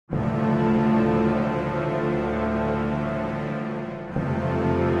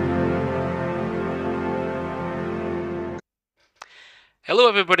Hello,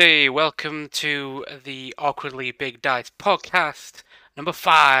 everybody. Welcome to the Awkwardly Big Dice podcast number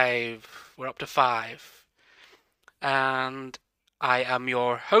 5. We're up to 5. And I am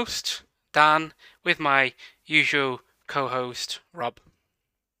your host, Dan, with my usual co host, Rob.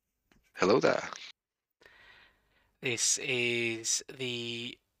 Hello there. This is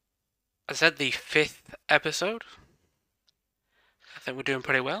the 5th episode. I think we're doing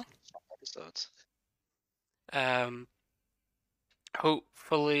pretty well. Episodes. Um,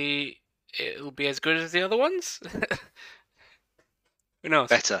 Hopefully, it'll be as good as the other ones. Who knows?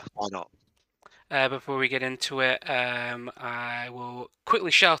 Better, why not? Before we get into it, I will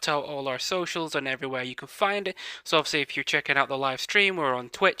quickly shout out all our socials and everywhere you can find it. So, obviously, if you're checking out the live stream, we're on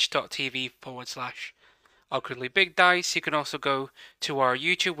twitch.tv/awkwardly big dice. You can also go to our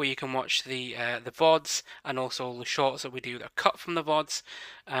YouTube where you can watch the VODs and also all the shorts that we do that are cut from the VODs.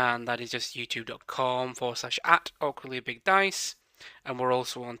 And that is just youtube.com/at awkwardly big dice. And we're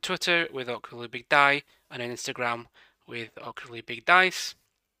also on Twitter with awkwardly big die and on Instagram with awkwardly big dice.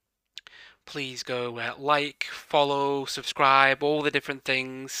 Please go like, follow, subscribe, all the different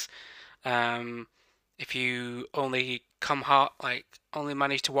things. If you only only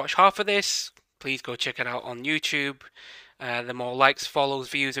manage to watch half of this, please go check it out on YouTube. The more likes, follows,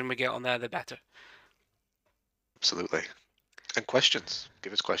 views, and we get on there, the better. Absolutely. And questions.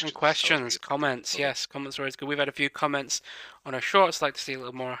 Give us And questions. Tell us what questions, you think. comments, yes, comments are always good. We've had a few comments on our shorts, like to see a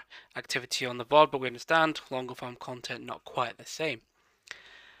little more activity on the VOD, but we understand longer form content not quite the same.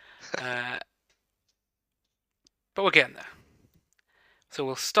 But we're getting there. So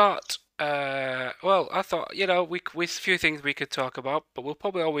we'll start. Well, I thought we a few things we could talk about, but we're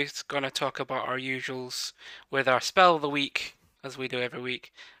probably always gonna talk about our usuals with our spell of the week, as we do every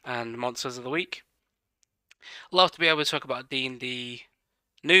week, and monsters of the week. Love to be able to talk about D&D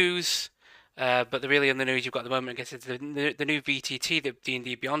news, but the really in the news you've got at the moment, I guess, is the new VTT that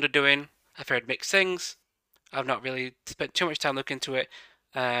D&D Beyond are doing. I've heard mixed things. I've not really spent too much time looking into it,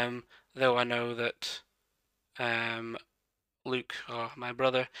 though I know that Luke, or my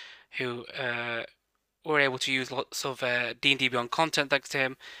brother, who were able to use lots of D&D Beyond content thanks to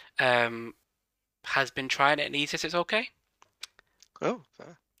him, has been trying it and he says it's okay. Oh,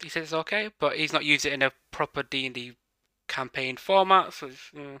 fair. He says it's okay, but he's not used it in a proper D&D campaign format, so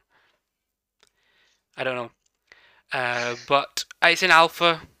I don't know. But it's in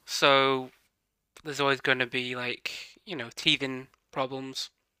alpha, so there's always going to be teething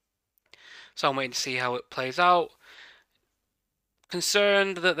problems. So I'm waiting to see how it plays out.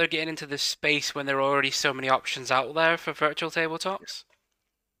 Concerned that they're getting into this space when there are already so many options out there for virtual tabletops.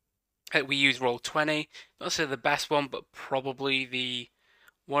 We use Roll20, not necessarily the best one, but probably the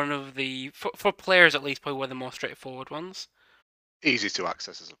one of the for players at least, probably one of the more straightforward ones. Easy to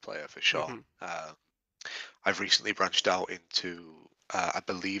access as a player for sure. Hmm. I've recently branched out into, I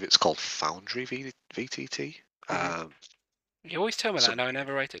believe it's called Foundry VTT. Hmm. You always tell me that, So and I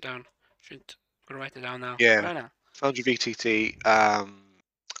never write it down. Should I'm gonna write it down now. yeah, Right now. Foundry VTT.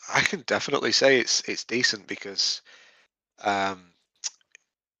 I can definitely say it's decent because um,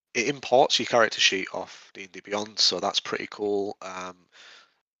 it imports your character sheet off D&D Beyond, so that's pretty cool.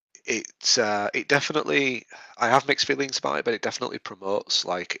 It definitely, I have mixed feelings about it, but it definitely promotes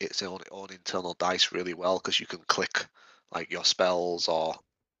like its own internal dice really well because you can click like your spells, or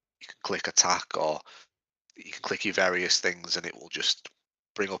you can click attack, or you can click your various things and it will just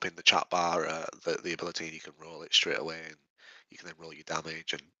bring up in the chat bar the ability, and you can roll it straight away, and you can then roll your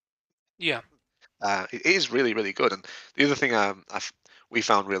damage. And Yeah. it is really really good. And the other thing we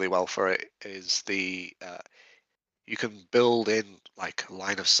found really well for it is you can build in like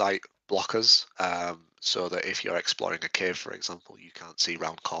line of sight blockers, so that if you're exploring a cave, for example, you can't see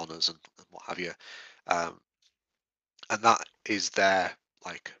round corners and what have you. Um, and that is there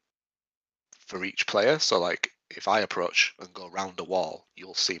like for each player. So like if I approach and go round a wall,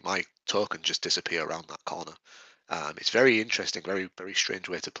 you'll see my token just disappear around that corner. It's very interesting, very very strange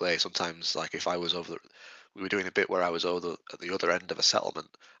way to play. Sometimes, like if I was we were doing a bit where I was over at the other end of a settlement,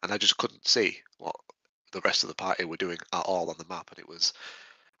 and I just couldn't see what the rest of the party were doing at all on the map, and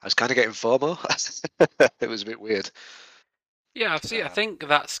I was kind of getting FOMO. It was a bit weird. Yeah, see, I Uh, think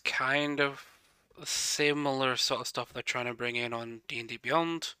that's kind of a similar sort of stuff they're trying to bring in on D&D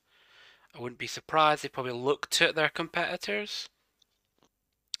Beyond. I wouldn't be surprised they probably looked at their competitors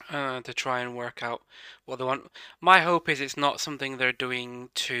to try and work out what they want. My hope is it's not something they're doing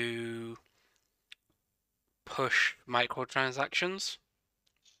to push microtransactions,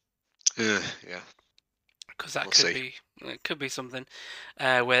 yeah, because that we'll see. could be something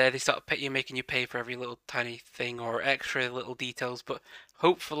where they start making you pay for every little tiny thing or extra little details. But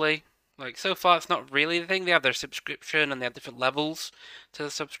hopefully Like so far, it's not really the thing. They have their subscription and they have different levels to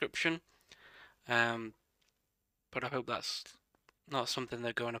the subscription. Um, but I hope that's not something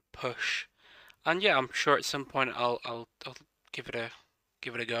they're going to push. And yeah, I'm sure at some point I'll give it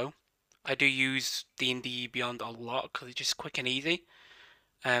a go. I do use D&D Beyond a lot because it's just quick and easy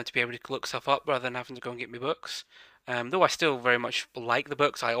to be able to look stuff up rather than having to go and get me books. Though I still very much like the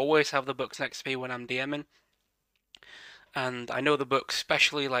books, I always have the books next to me when I'm DMing, and I know the books,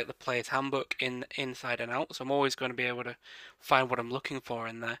 especially like the Player's Handbook, inside and out. So I'm always going to be able to find what I'm looking for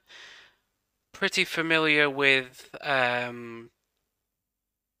in there. Pretty familiar with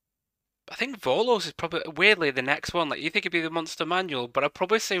I think Volos is probably weirdly the next one. Like you think it'd be the Monster Manual, but I'd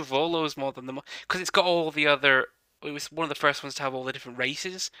probably say Volos more than the because it's got all the other. It was one of the first ones to have all the different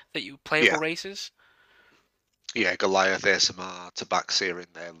races that you Yeah, playable races. yeah. Goliath, ASMR, Tabaxi are in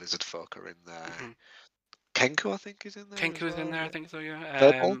there. Lizard folk are in there. Hmm Kenku, I think, is in there as Kenku's in well. there, I Yeah. think so. Yeah.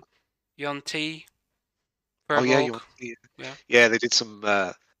 Purple. Yonti, Oh yeah, Furbolg, you want? Yeah, yeah. yeah. They did some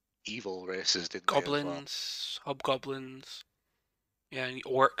evil races, didn't they, as well? Goblins, hobgoblins, yeah. And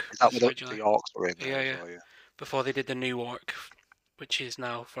Orc Is that was where the originally. orcs were in there Yeah, as yeah. well? Yeah. Before they did the new Orc, which is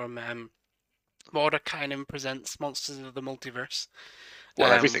now from Mordekainen presents Monsters of the Multiverse.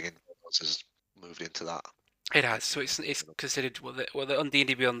 Well, Um, everything in Warlords has moved into that. It has, Into so it's that. considered what the on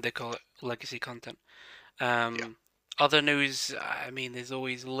D&D Beyond they call it legacy content. Yeah. Um, Other news, I mean, there's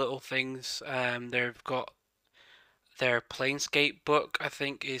always little things. They've got their Planescape book, I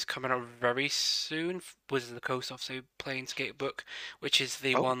think, is coming out very soon. Wizards of the Coast obviously Planescape book, which is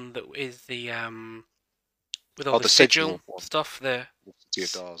the Oh, one that is the with all oh, the the sigil sigil one, stuff, the the City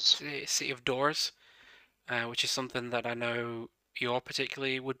of Doors, City of Doors, which is something that I know you would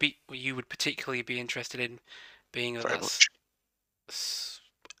particularly be interested in, being that very that's much.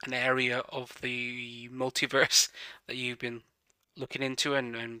 an area of the multiverse that you've been looking into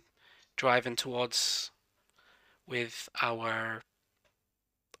and driving towards with our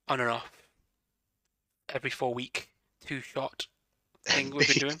on and off every 4 week 2 shot thing we've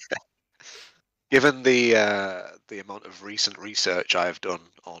been doing. Given the amount of recent research I've done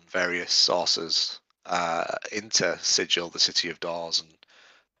on various sources into Sigil, the City of Doors, and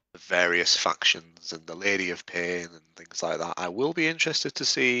the various factions and the Lady of Pain and things like that, I will be interested to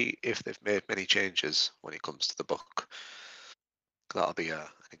see if they've made many changes when it comes to the book. That'll be an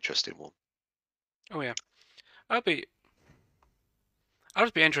interesting one. Oh yeah, I'll be I'll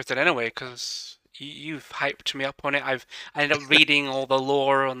just be interested anyway because you've hyped me up on it. I ended up reading all the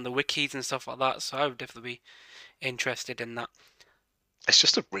lore on the wikis and stuff like that, so I would definitely be interested in that. It's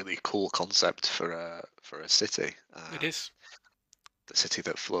just a really cool concept for a city. It is. The city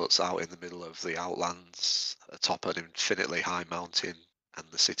that floats out in the middle of the Outlands atop an infinitely high mountain, and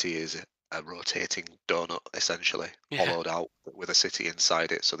the city is a rotating donut, essentially Yeah, hollowed out with a city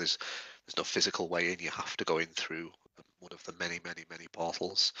inside it. So there's no physical way in. You have to go in through one of the many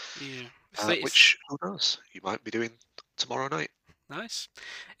portals. yeah. It's Which who knows? You might be doing tomorrow night. nice.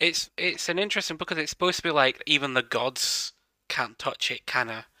 It's an interesting book because it's supposed to be like even the gods can't touch it, kind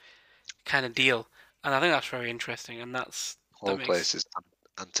of deal, and I think that's very interesting, and that Whole makes place is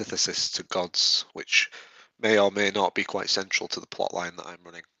antithesis to gods, which may or may not be quite central to the plot line that I'm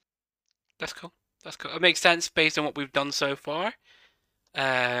running. that's cool. That's cool. It makes sense based on what we've done so far.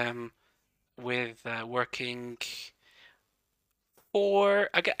 Um, with working for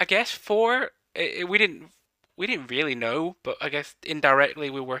I guess for we didn't really know, but I guess indirectly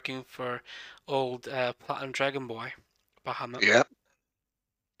we're working for old Platinum Dragon Boy Bahamut, Yeah,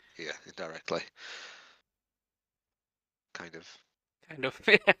 yeah, indirectly, kind of. kind of.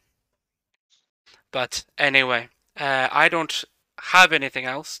 But anyway, I don't have anything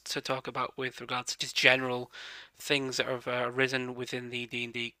else to talk about with regards to just general things that have arisen within the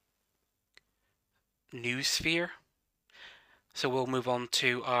D&D news sphere. So we'll move on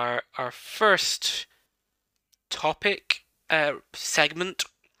to our first topic segment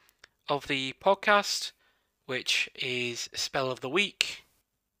of the podcast, which is Spell of the Week.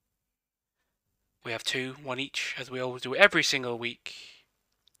 We have two, one each, as we always do every single week.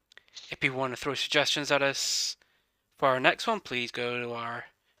 If people want to throw suggestions at us for our next one, please go to our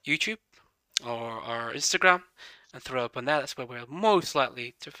YouTube or our Instagram and throw up on there. That's where we're most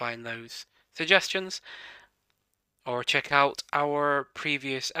likely to find those suggestions. Or check out our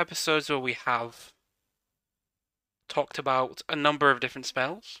previous episodes where we have talked about a number of different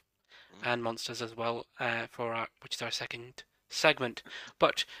spells and monsters as well, which is our second segment.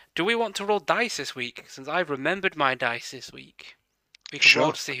 But do we want to roll dice this week? Since I've remembered my dice this week, we can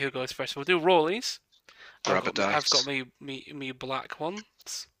roll Sure. to see who goes first. We'll do rollies. Grab a I've got dice. me black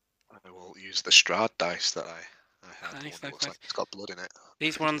ones. I will use the Strahd dice that I had. The Nice, one that nice, looks like nice. it's got blood in it.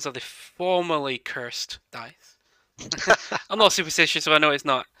 These ones are the formerly cursed dice. I'm not superstitious, so I know it's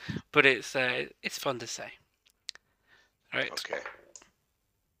not, but it's fun to say. All right. Okay.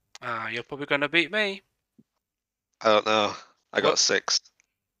 You're probably gonna beat me. I don't know. I got What? a 6.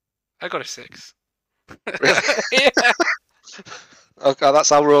 I got a 6. Really? Yeah. Okay, that's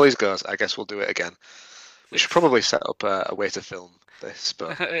how Rollies goes. I guess we'll do it again. We should 6. probably set up a way to film this,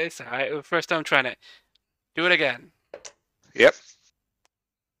 but It's alright. First time trying it. Do it again. yep.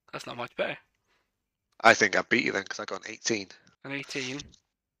 That's not much better. I think I beat you then because I got an 18. An 18.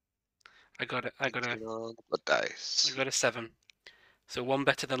 I got it. 18 on the I dice. got a 7. So one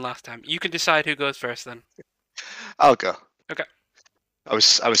better than last time. You can decide who goes first then. I'll go. Okay. I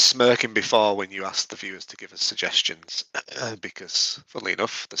was smirking before when you asked the viewers to give us suggestions because, funnily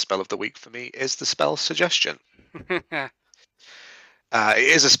enough, the spell of the week for me is the spell suggestion. It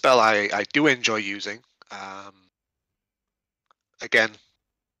is a spell I do enjoy using. Again,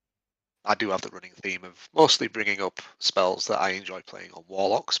 I do have the running theme of mostly bringing up spells that I enjoy playing on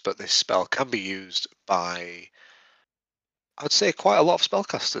warlocks, but this spell can be used by, I'd say, quite a lot of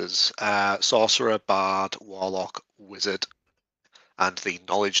spellcasters: sorcerer, bard, warlock, wizard, and the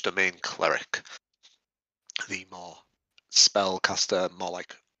knowledge domain cleric. The more spellcaster, more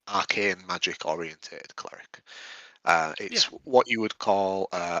like arcane magic orientated cleric. It's Yeah. what you would call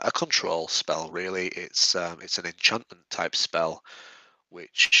a control spell. Really, it's an enchantment type spell,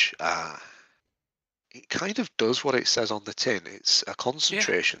 which it kind of does what it says on the tin. It's a Yeah.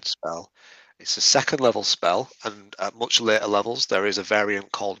 concentration spell. It's a second level spell, and at much later levels, there is a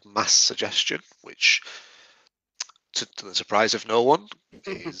variant called Mass Suggestion, which, to the surprise of no one,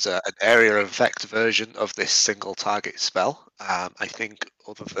 is an area of effect version of this single target spell. I think,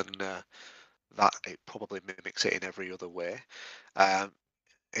 other than that, it probably mimics it in every other way. Um,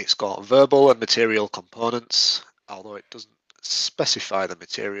 it's got verbal and material components, although it doesn't specify the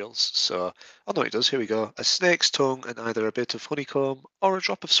materials. So, oh no, it does. Here we go. A snake's tongue and either a bit of honeycomb or a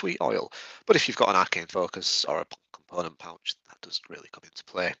drop of sweet oil. But if you've got an arcane focus or a component pouch, that doesn't really come into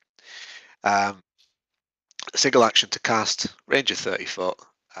play. Um, a single action to cast, range of 30 foot,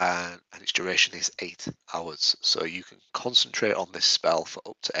 and its duration is 8 hours. So you can concentrate on this spell for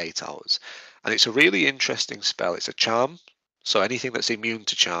up to 8 hours. And it's a really interesting spell. It's a charm, so anything that's immune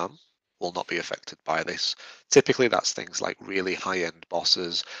to charm will not be affected by this. Typically, that's things like really high end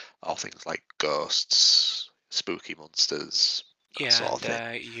bosses, or things like ghosts, spooky monsters, that Yeah, sort of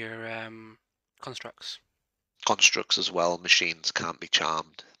and thing. your constructs. Constructs as well, machines can't be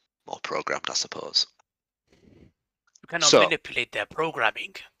charmed or programmed, I suppose. You cannot So, manipulate their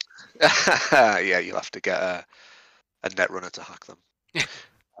programming. yeah, you'll have to get a netrunner to hack them.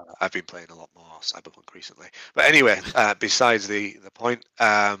 I've been playing a lot more Cyberpunk recently. But anyway, besides the point,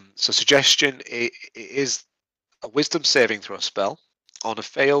 so suggestion, it is a wisdom saving throw spell. On a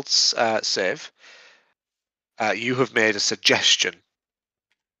failed save, you have made a suggestion,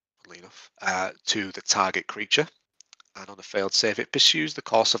 funnily enough, to the target creature. And on a failed save, it pursues the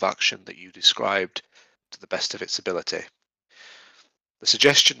course of action that you described to the best of its ability. The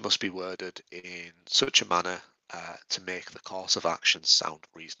suggestion must be worded in such a manner to make the course of action sound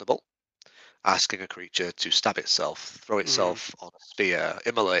reasonable. Asking a creature to stab itself, throw Mm. itself on a spear,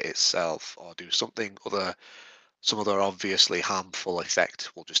 immolate itself, or do some other obviously harmful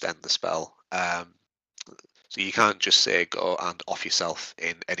effect will just end the spell. So you can't just say go and off yourself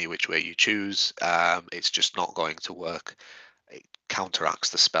in any which way you choose. It's just not going to work. It counteracts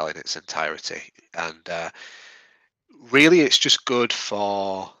the spell in its entirety, and really, it's just good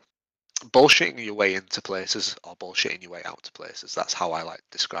for bullshitting your way into places or bullshitting your way out to places. That's how I like to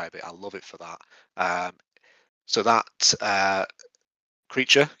describe it. I love it for that. Um, so that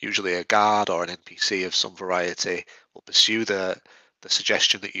creature, usually a guard or an NPC of some variety, will pursue the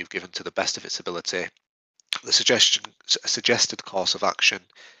suggestion that you've given to the best of its ability. The suggested course of action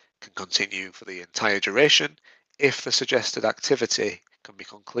can continue for the entire duration. If the suggested activity can be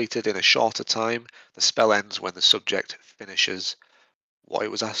completed in a shorter time, the spell ends when the subject finishes what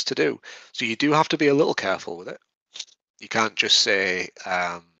it was asked to do. So you do have to be a little careful with it. You can't just say,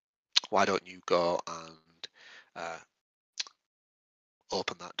 why don't you go and uh,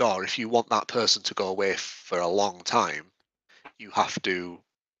 open that door? If you want that person to go away for a long time, you have to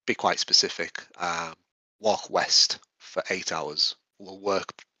be quite specific. Walk west for 8 hours will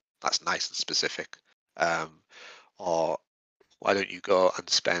work. That's nice and specific. Um, or why don't you go and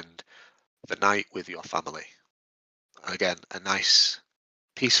spend the night with your family? Again, a nice,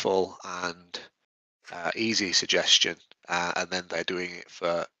 peaceful, and easy suggestion, and then they're doing it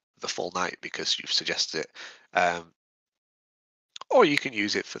for the full night because you've suggested it. Or you can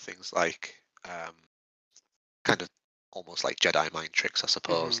use it for things like kind of almost like Jedi mind tricks, I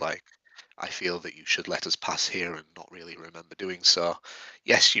suppose. Hmm. Like, I feel that you should let us pass here and not really remember doing so.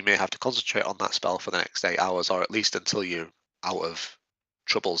 Yes, you may have to concentrate on that spell for the next 8 hours, or at least until you're out of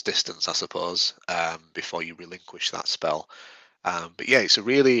trouble's distance, I suppose, before you relinquish that spell. But yeah, it's a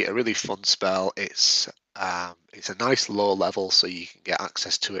really fun spell. It's a nice low level, so you can get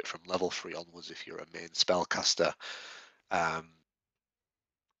access to it from level 3 onwards if you're a main spellcaster. Um,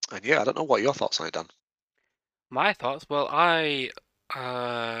 and yeah, I don't know what your thoughts on it, Dan. My thoughts? Well, I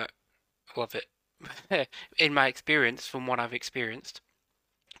uh, love it. In my experience, from what I've experienced,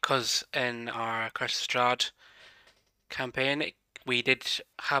 because in our Curse of Strahd campaign, we did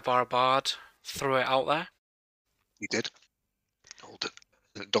have our bard throw it out there. You did. Old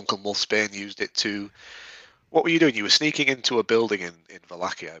Duncan Wolfsbane used it to. What were you doing? You were sneaking into a building in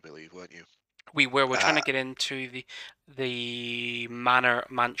Valakia, I believe, weren't you? We're trying Uh, to get into the manor,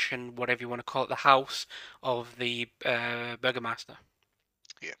 mansion, whatever you want to call it, the house of the burgomaster.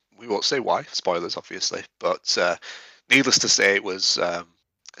 yeah, we won't say why. Spoilers, obviously, but needless to say, it was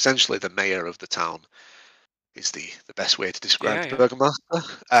essentially the mayor of the town is the best way to describe Yeah, the yeah,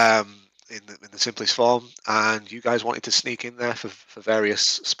 burgomaster. In the simplest form, and you guys wanted to sneak in there for various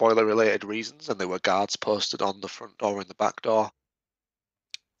spoiler related reasons, and there were guards posted on the front door and the back door.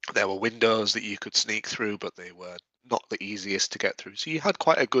 There were windows that you could sneak through, but they were not the easiest to get through. So you had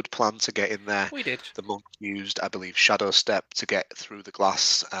quite a good plan to get in there. we did. The monk used, I believe, Shadow Step to get through the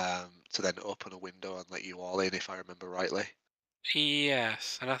glass, to then open a window and let you all in, if I remember rightly.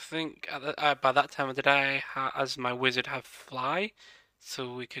 Yes, and I think by that time did as my wizard, have fly,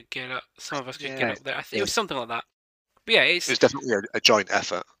 so we could get up. Some of us could get Yeah, up there. I think it yeah. was something like that. But yeah, It was definitely a joint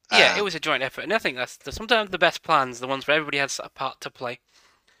effort. it was a joint effort, and I think sometimes the best plans, the ones where everybody has a part to play,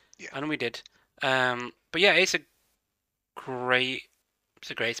 Yeah, and we did. But yeah, great,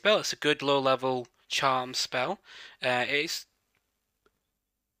 it's a great spell. It's a good low level charm spell. It's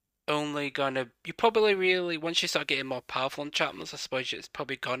only gonna you probably really once you start getting more powerful enchantments, I suppose it's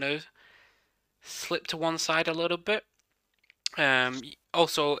probably gonna slip to one side a little bit.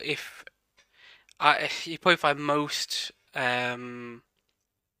 Also, if you probably find most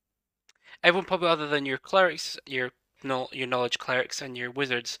everyone probably other than your clerics, your knowledge clerics and your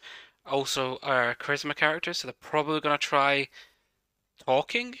wizards also are charisma characters, so they're probably gonna try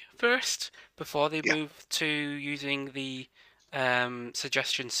talking first before they yeah. move to using the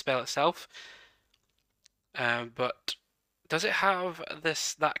suggestion spell itself. But does it have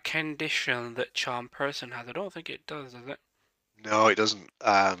that condition that charm person has? I don't think it does it? No, it doesn't.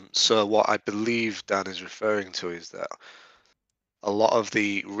 So what I believe Dan is referring to is that a lot of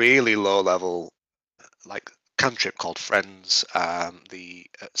the really low level, like cantrip called Friends, the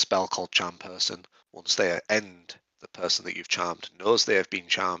spell called Charm Person, once they end, the person that you've charmed knows they have been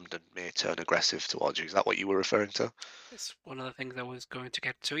charmed and may turn aggressive towards you. Is that what you were referring to? It's one of the things I was going to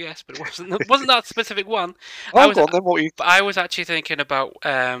get to, yes, but it wasn't that specific one. I Oh, was go on then. What were you? but I was actually thinking about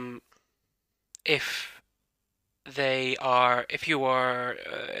if if you are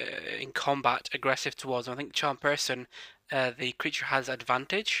in combat aggressive towards them. I think charm person, the creature has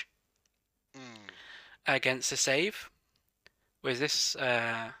advantage Hmm. against the save. Whereas this,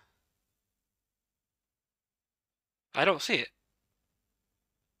 I don't see it.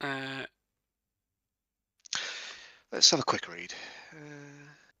 Uh, Let's have a quick read.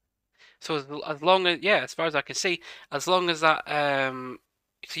 so as long as yeah, as far as I can see, as long as that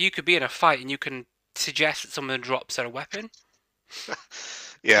so you could be in a fight and you can suggest that someone drops their weapon,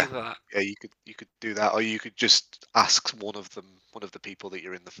 Yeah, things like that. yeah. You could do that, or you could just ask one of the people that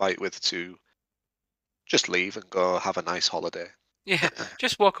you're in the fight with, to just leave and go have a nice holiday. Yeah,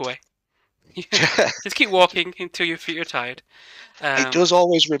 just walk away. Just keep walking until your feet are tired. It Um, does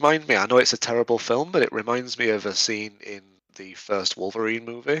always remind me. I know it's a terrible film, but it reminds me of a scene in the first Wolverine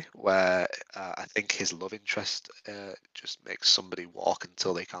movie where I think his love interest just makes somebody walk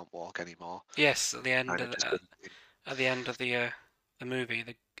until they can't walk anymore. yes, Kind of just at the end of the movie,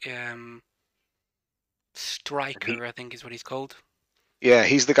 the and he, Striker, I think is what he's called. yeah,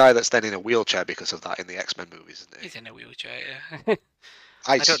 he's the guy that's then in a wheelchair because of that in the X-Men movies, isn't he? He's in a wheelchair. Yeah.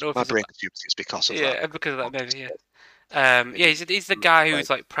 I don't know if My he's brain assumes it's because of that. yeah because of that maybe yeah. Yeah, Maybe. he's the guy who's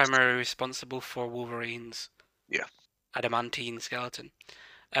like primarily responsible for Wolverine's Yeah, adamantine skeleton.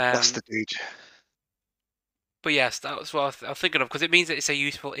 that's Um, the dude. but yes, that was what I was thinking of because it means that it's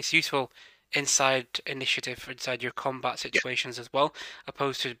useful inside initiative, inside your combat Yeah, situations as well,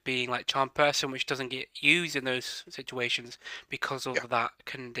 opposed to being like charm person, which doesn't get used in those situations because yeah. of that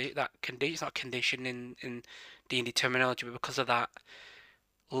condition. It's not condition in D&D terminology, but because of that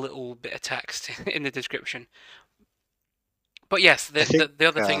little bit of text in the description. But yes, I think the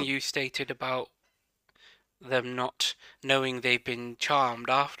other thing um, you stated about them not knowing they've been charmed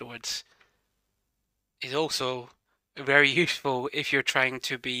afterwards is also very useful if you're trying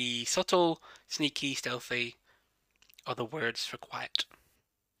to be subtle, sneaky, stealthy, other words for quiet.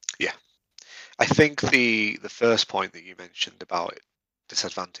 Yeah. I think the first point that you mentioned about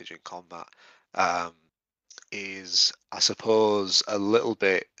disadvantage in combat um, is, I suppose, a little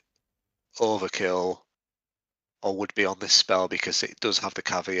bit overkill, or would be on this spell, because it does have the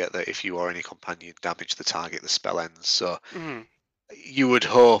caveat that if you or any companion damage the target, the spell ends. So Mm. you would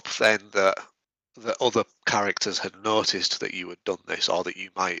hope then that the other characters had noticed that you had done this, or that you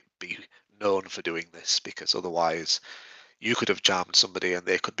might be known for doing this, because otherwise you could have jammed somebody and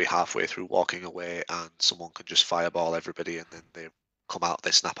they could be halfway through walking away and someone could just fireball everybody and then they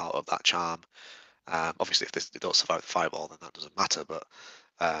snap out of that charm. Obviously, if they don't survive the fireball, then that doesn't matter. But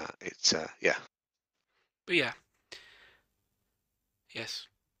it's yeah. But yeah, yes.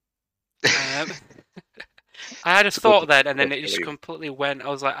 Um, I had a It's a good thought then, and then place it to just leave. completely went. I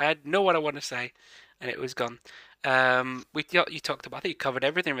was like, I had know what I want to say, and it was gone. You talked about. I think you covered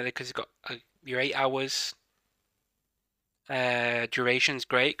everything really because you got your 8 hours duration's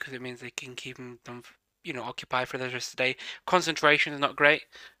great because it means they can keep them, occupied for the rest of the day. Concentration is not great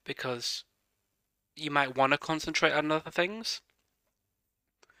because you might want to concentrate on other things,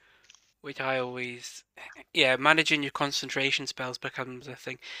 which I always, yeah, managing your concentration spells becomes a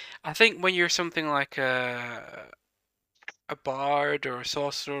thing. I think when you're something like a bard or a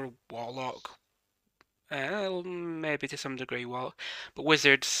sorcerer, warlock, maybe to some degree, warlock, but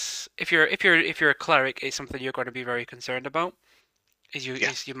wizards, if you're a cleric, it's something you're going to be very concerned about.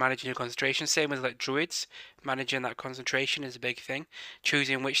 Yeah, Is you managing your concentration. Same as like druids, managing that concentration is a big thing.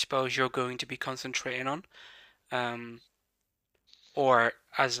 Choosing which spells you're going to be concentrating on. Um, or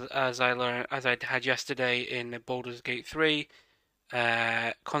as I had yesterday in Baldur's Gate 3,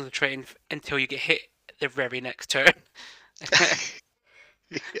 concentrating until you get hit the very next turn. But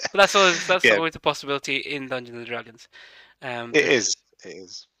yeah, that's yeah. always a possibility in Dungeons and Dragons. It But is. It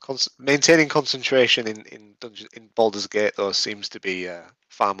is. Maintaining concentration in Baldur's Gate though seems to be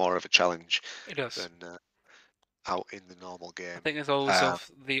far more of a challenge it does. than out in the normal I game. think there's always Um,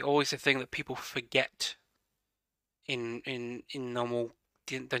 of the always a thing that people forget in normal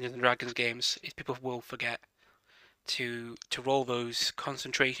Dungeons and Dragons games is people will forget to roll those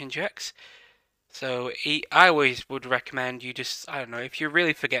concentration checks. So I always would recommend you just, I don't know, if you're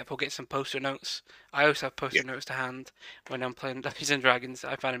really forgetful, get some post-it notes. I always have yeah, post-it notes to hand when I'm playing Dungeons and Dragons.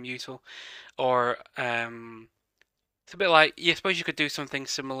 I find them useful. Or it's a bit like, yeah, I suppose you could do something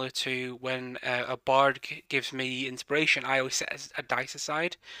similar to when a bard gives me inspiration. I always set a dice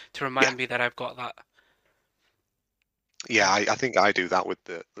aside to yeah, remind me that I've got that. yeah. I think I do that with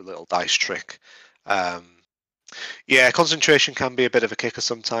the little dice trick. Um, yeah, concentration can be a bit of a kicker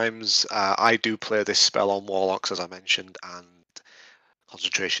sometimes. I do play this spell on warlocks, as I mentioned, and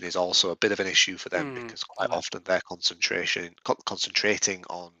concentration is also a bit of an issue for them because I quite bet. often they're concentrating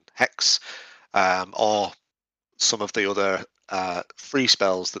on hex, or some of the other free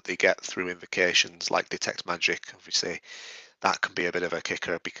spells that they get through invocations, like detect magic. Obviously, that can be a bit of a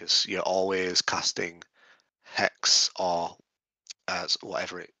kicker because you're always casting hex or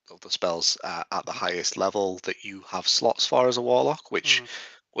other spells at the highest level that you have slots for as a warlock. Which, Mm,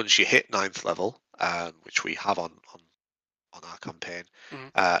 once you hit ninth level, which we have on our campaign,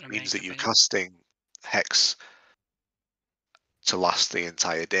 on a main means that you're campaign. casting hex to last the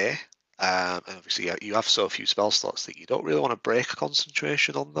entire day. And obviously, you have so few spell slots that you don't really want to break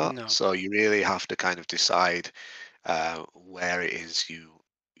concentration on that. No. So you really have to kind of decide where it is you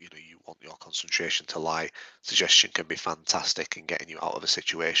want your concentration to lie. Suggestion can be fantastic in getting you out of a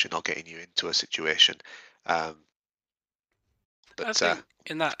situation or getting you into a situation. Um, I but think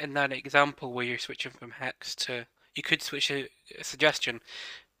in that example where you're switching from hex to, you could switch a suggestion.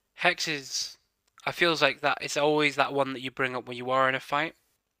 Hex is, I feels like that it's always that one that you bring up when you are in a fight.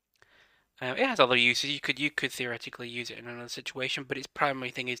 It has other uses. You could theoretically use it in another situation, but its primary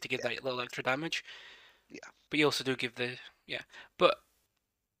thing is to give yeah, that little extra damage. yeah, But you also do give the, yeah. But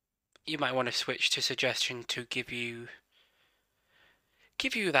you might want to switch to suggestion to give you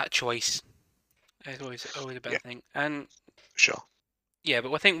that choice. It's always a better yeah, thing. And sure, yeah,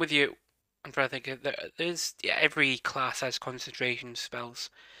 but I think with you, I'm trying to think. There's, yeah, every class has concentration spells.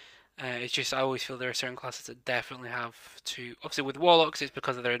 It's just I always feel there are certain classes that definitely have to. Obviously, with warlocks, it's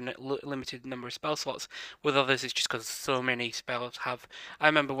because of their limited number of spell slots. With others, it's just because so many spells have. I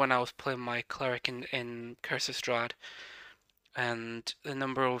remember when I was playing my cleric in Curse of Strahd, and the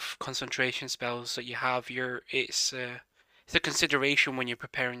number of concentration spells that you have, it's a consideration when you're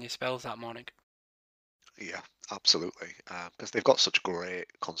preparing your spells that morning. yeah, absolutely. Because they've got such great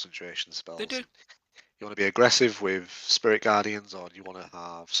concentration They spells. do. you want to be aggressive with Spirit Guardians, or do you want to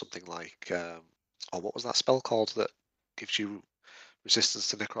have something like, oh, what was that spell called that gives you resistance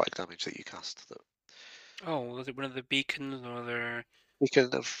to necrotic damage that you cast? That Oh, was it one of the beacons or other?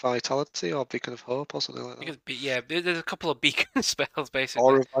 Beacon of Vitality or Beacon of Hope or something like I think that? it's yeah. There's a couple of beacon spells basically.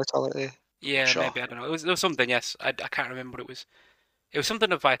 Aura of Vitality? I'm not Yeah, sure. maybe I don't know. There was something. Yes, I can't remember what it was. It was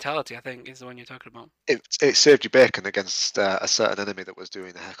something of vitality. I think is the one you're talking about. It saved you bacon against a certain enemy that was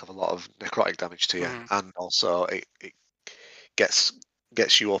doing a heck of a lot of necrotic damage to you, Hmm. and also it gets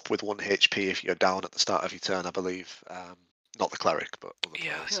gets you up with 1 HP if you're down at the start of your turn, I believe. Not the cleric, but other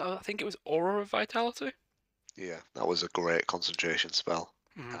Yeah, players. I think it was aura of vitality. Yeah, that was a great concentration spell.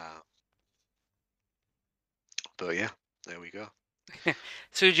 Hmm. Uh, but yeah, there we go.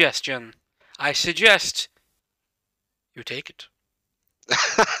 Suggestion. I suggest you take it.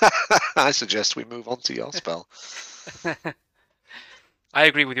 I suggest we move on to your spell. I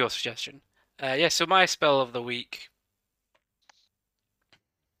agree with your suggestion. Yeah, so my spell of the week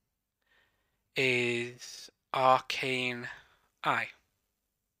is Arcane Eye.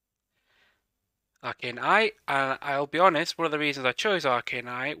 Arcane Eye, and I'll be honest, one of the reasons I chose Arcane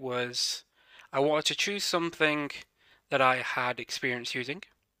Eye was I wanted to choose something that I had experience using,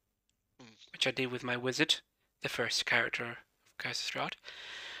 Mm, which I did with my wizard, the first character of Curse Strahd.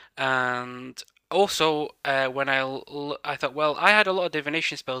 And also, when I thought, well, I had a lot of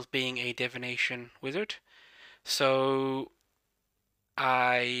divination spells being a divination wizard, so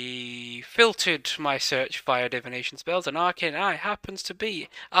I filtered my search via divination spells, and Arcane Eye happens to be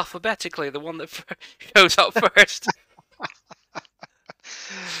alphabetically the one that shows up first.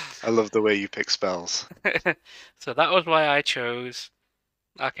 I love the way you pick spells. So that was why I chose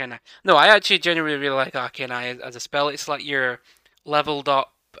Arcane Eye. No, I actually genuinely really like Arcane Eye as a spell. It's like your leveled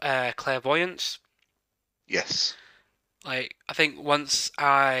up clairvoyance. Yes. Like I think once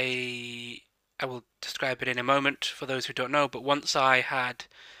I will describe it in a moment for those who don't know, but once I had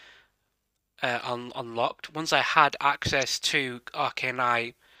unlocked, once I had access to Arcane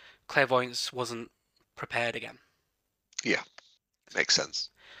Eye, clairvoyance wasn't prepared again. Yeah, makes sense.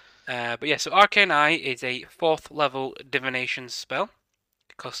 But yeah, so Arcane Eye is a 4th level divination spell.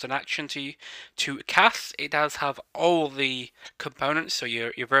 It costs an action to cast. It does have all the components, so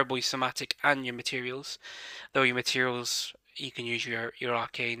your verbal, your somatic, and your materials. Though your materials, you can use your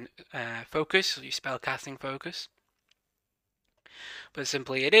arcane focus, your spell casting focus. But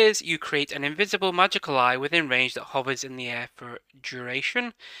simply it is, you create an invisible magical eye within range that hovers in the air for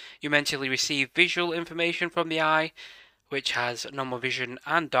duration. You mentally receive visual information from the eye, which has normal vision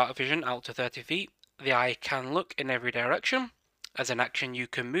and dark vision out to 30 feet. The eye can look in every direction. As an action, you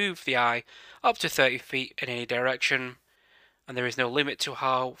can move the eye up to 30 feet in any direction, and there is no limit to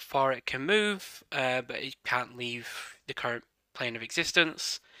how far it can move, but it can't leave the current plane of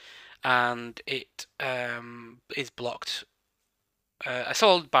existence, and it is blocked. A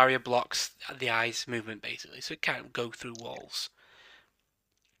solid barrier blocks the eye's movement, basically, so it can't go through walls.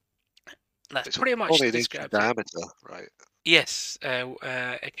 That's It's pretty much only an inch in describes it. diameter, right? Yes,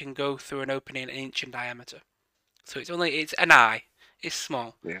 it can go through an opening an inch in diameter. So it's an eye. It's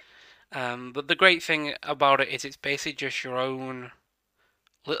small. Yeah. But the great thing about it is it's basically just your own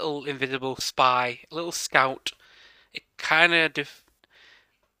little invisible spy, little scout. It kind of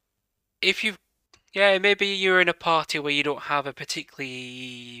if you yeah, maybe you're in a party where you don't have a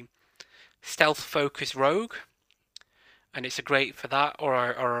particularly stealth focused rogue, and it's a great for that, or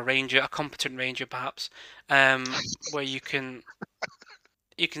a ranger, a competent ranger perhaps, where you can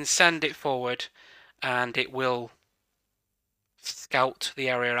send it forward, and it will scout the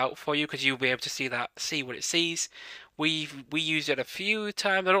area out for you because you'll be able to see what it sees. We used it a few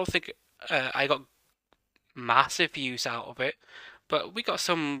times. I don't think I got massive use out of it, but we got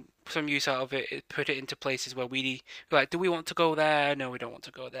some use out of it. It put it into places where we like. Do we want to go there? No, we don't want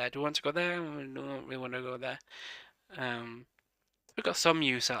to go there. Do we want to go there? We don't really want to go there. Um, we got some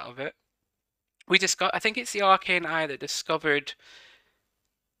use out of it. We just got. I think it's the Arcane Eye that discovered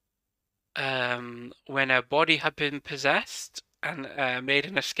when a body had been possessed and made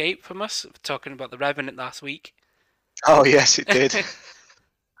an escape from us. Talking about the Revenant last week. Oh yes, it did.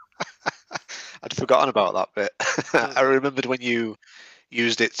 I'd forgotten about that bit. I So, remembered when you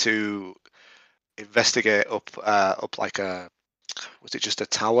used it to investigate up like a, was it just a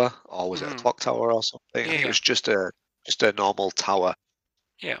tower or was it a mhm. clock tower or something? I Yeah, think it yeah, was just a normal tower,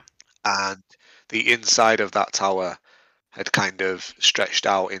 yeah. and the inside of that tower had kind of stretched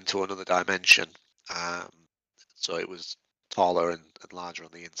out into another dimension. So it was taller and larger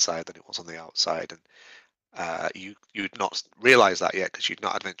on the inside than it was on the outside, and you'd not realised that yet because you'd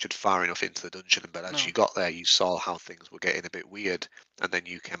not adventured far enough into the dungeon. But as No. you got there, you saw how things were getting a bit weird, and then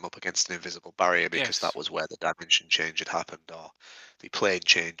you came up against an invisible barrier because that Yes. was where the dimension change had happened, or the plane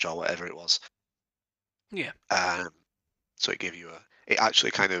change, or whatever it was. Yeah. Um, so it gave you a. It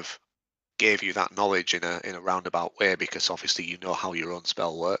actually kind of gave you that knowledge in a roundabout way because obviously you know how your own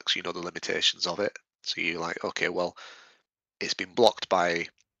spell works, you know the limitations of it. So you're like, okay, well, it's been blocked by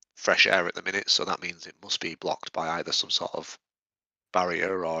fresh air at the minute, so that means it must be blocked by either some sort of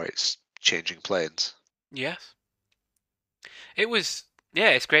barrier or it's changing planes. Yes. It was. Yeah,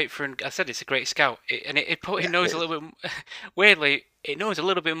 it's great for. I said it's a great scout, and it probably Yeah, knows it a is. little bit. Weirdly, it knows a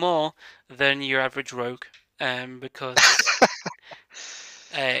little bit more than your average rogue, because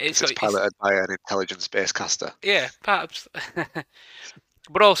it's Because it's got it's piloted by an intelligent spacecaster. yeah, perhaps.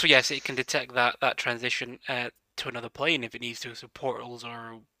 But also, yes, it can detect that transition to another plane if it needs to, so portals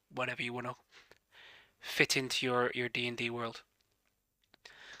or whatever you want to fit into your D&D world.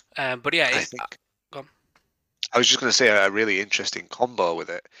 But yeah, I think go on. I was just going to say a really interesting combo with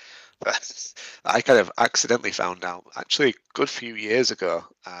it that I kind of accidentally found out actually a good few years ago.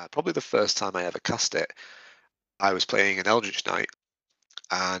 Probably the first time I ever cast it, I was playing an Eldritch Knight,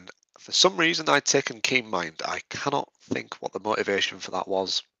 and for some reason I'd taken Keen Mind. I cannot think what the motivation for that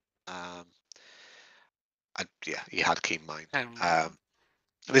was. Um, yeah, he had Keen Mind. Um,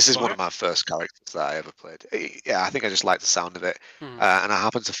 This is one of Smart. my first characters that I ever played. Yeah, I think I just like the sound of it. Hmm. And I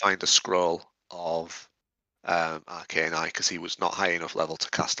happened to find a scroll of Arcane because he was not high enough level to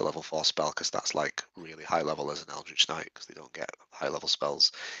cast a level 4 spell because that's like really high level as an Eldritch Knight because they don't get high level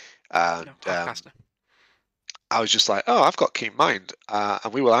spells. And No, half-caster. I was just like, oh, I've got Keen Mind.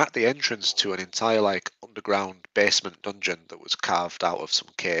 And we were at the entrance to an entire like underground basement dungeon that was carved out of some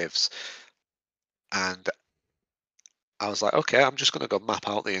caves. And I was like, okay, I'm just going to go map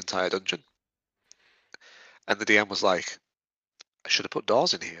out the entire dungeon. And the DM was like, I should have put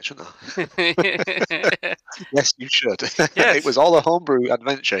doors in here, shouldn't I? Yes, you should. It Yes. was all a homebrew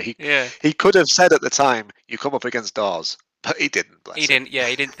adventure. Yeah. He could have said at the time, "You come up against doors," but he didn't. He Bless him. didn't. Yeah,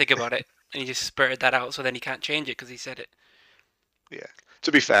 he didn't think about it, and he just spurted that out. So then he can't change it because he said it. Yeah.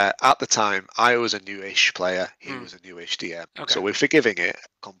 To be fair, at the time, I was a newish player. He Hmm. was a newish DM, Okay. so we're forgiving it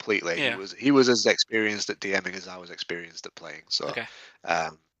completely. He Yeah. was he was as experienced at DMing as I was experienced at playing. So Okay.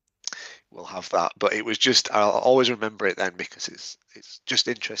 um, we'll have that. But it was just I'll always remember it then because it's just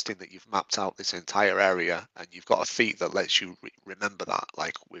interesting that you've mapped out this entire area and you've got a feat that lets you remember that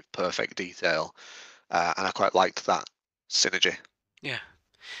like with perfect detail. And I quite liked that synergy. Yeah.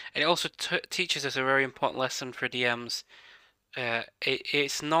 And it also teaches us a very important lesson for DMs.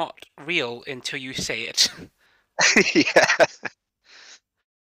 It's not real until you say it. Yeah,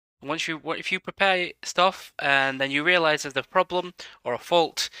 If you prepare stuff and then you realize there's a problem or a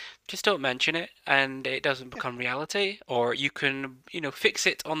fault, just don't mention it, and it doesn't yeah, become reality. Or you can, fix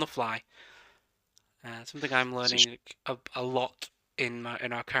it on the fly. Something I'm it's learning a lot in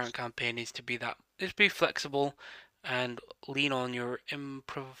our current campaign is be flexible and lean on your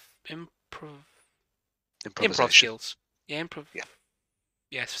improv improvisation. skills. Yeah, improv. Yeah.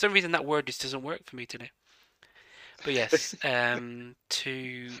 Yes, for some reason that word just doesn't work for me today. But yes,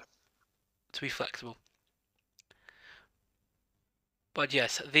 to be flexible. But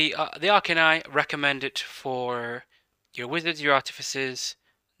yes, the Arcane I recommend it for your wizards, your artificers,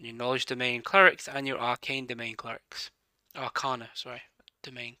 your knowledge domain clerics, and your arcane domain clerics. Arcana, sorry,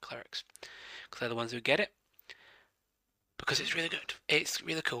 domain clerics, because they're the ones who get it. Because it's really good. It's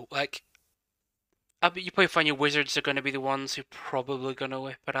really cool. Like, I bet you probably find your wizards are going to be the ones who probably going to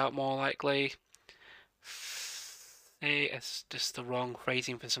whip it out more likely. It's just the wrong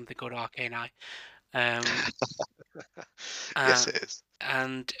phrasing for something called Arcane Eye. Um, Yes, uh, it is.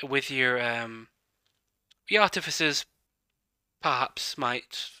 and with your artificers, perhaps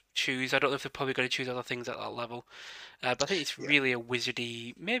might choose. I don't know if they're probably going to choose other things at that level. But I think it's Yeah. really a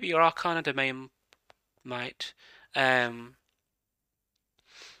wizardy. Maybe your Arcana domain might. Um,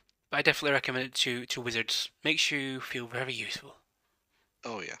 but I definitely recommend it to wizards. Makes you feel very useful.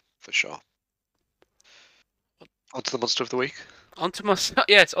 Oh yeah, for sure. On to the monster of the week. Onto monster.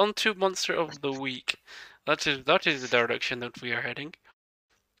 Yes, onto monster of the week. That is the direction that we are heading.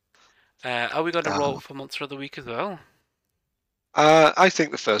 Are we going to roll Uh, for monster of the week as well? I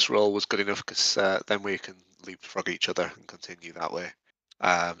think the first roll was good enough because then we can leapfrog each other and continue that way.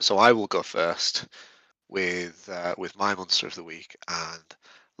 So I will go first with my monster of the week. And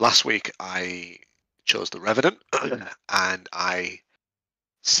last week I chose the Revenant, and I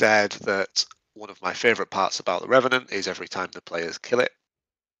said that one of my favourite parts about the Revenant is every time the players kill it,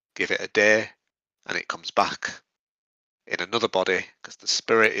 give it a day, and it comes back in another body because the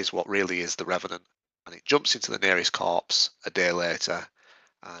spirit is what really is the Revenant, and it jumps into the nearest corpse a day later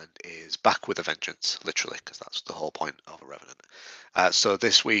and is back with a vengeance, literally, because that's the whole point of a revenant. So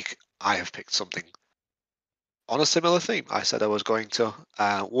this week I have picked something on a similar theme. I said I was going to.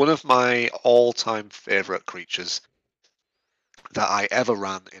 One of my all-time favorite creatures that I ever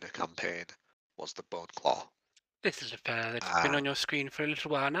ran in a campaign was the Boneclaw. This is a pair that's been Uh, on your screen for a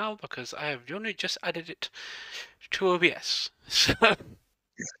little while now because I have only just added it to OBS. So,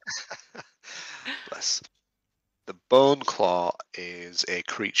 bless. The Boneclaw is a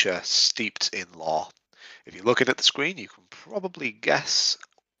creature steeped in lore. If you're looking at the screen, you can probably guess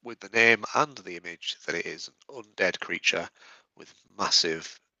with the name and the image that it is an undead creature with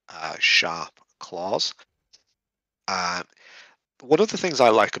massive, sharp claws. Uh, One of the things I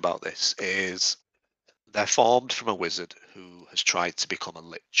like about this is they're formed from a wizard who has tried to become a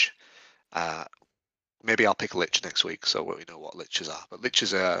lich. Uh, Maybe I'll pick a lich next week so we know what liches are. But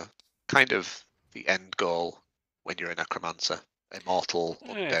liches are kind of the end goal when you're a necromancer, immortal if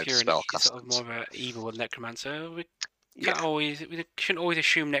undead you're sort of more spellcasters. of an evil necromancer, Yeah, we shouldn't always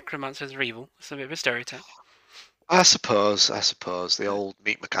assume necromancers are evil. It's a bit of a stereotype. I suppose the old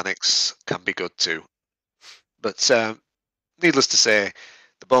meat mechanics can be good too. But needless to say,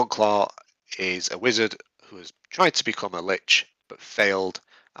 the Boneclaw is a wizard who has tried to become a lich but failed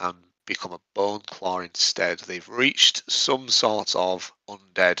and become a Boneclaw instead. They've reached some sort of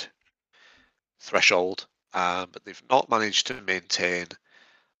undead threshold, but they've not managed to maintain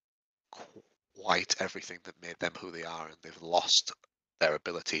quite everything that made them who they are, and they've lost their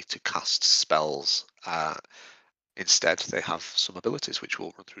ability to cast spells. Instead, they have some abilities which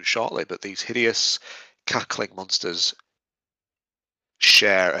we'll run through shortly, but these hideous, cackling monsters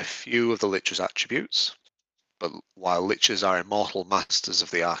share a few of the Lich's attributes, but while Liches are immortal masters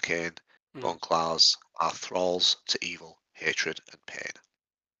of the arcane, Mm. Boneclaws are thralls to evil, hatred, and pain.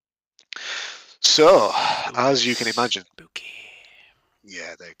 So, So as you can imagine, spooky.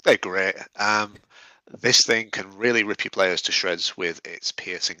 yeah, they're great. This thing can really rip your players to shreds with its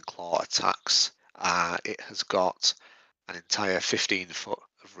piercing claw attacks. It has got an entire 15 foot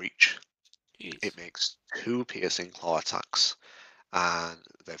of reach. Jeez. It makes two piercing claw attacks, and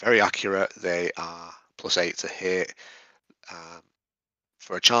they're very accurate. They are +8 to hit. Um,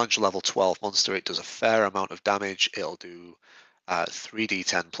 for a challenge level 12 monster, it does a fair amount of damage. It'll do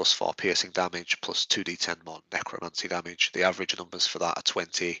 3d10 +4 piercing damage plus 2d10 more necromancy damage. The average numbers for that are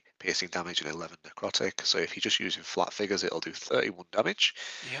 20 piercing damage and 11 necrotic. So if you're just using flat figures, it'll do 31 damage.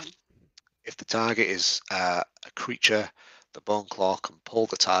 Yep. If the target is a creature, the Bone Claw can pull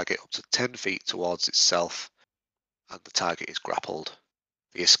the target up to 10 feet towards itself, and the target is grappled.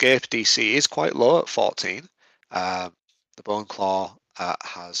 The escape DC is quite low at 14. The Bone Claw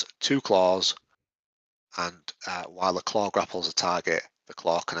has two claws, and while the claw grapples a target, the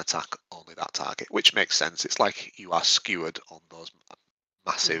claw can attack only that target, which makes sense. It's like you are skewered on those Hmm.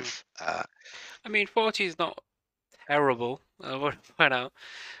 massive. I mean, 40 is not terrible. I would point out.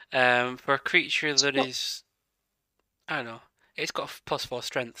 For a creature It's that not, is, I don't know, it's got a +4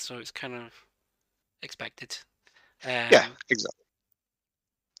 strength, so it's kind of expected. yeah, Um, exactly.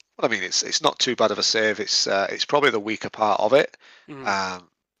 Well, I mean, it's not too bad of a save. It's probably the weaker part of it. mhm, Um,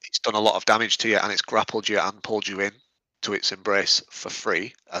 it's done a lot of damage to you, and it's grappled you and pulled you in to its embrace for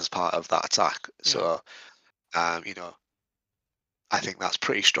free as part of that attack. yeah. So, you know, I think that's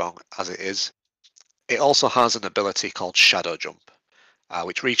pretty strong as it is. It also has an ability called Shadow Jump,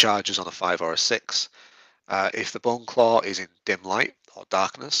 which recharges on a 5 or a 6. If the Bone Claw is in dim light or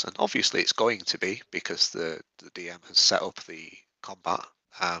darkness, and obviously it's going to be because the DM has set up the combat.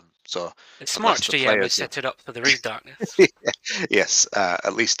 So The smart unless the GM has players set it up so there is darkness. have, yes,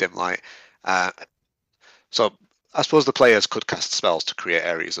 at least dim light. Uh, so I suppose the players could cast spells to create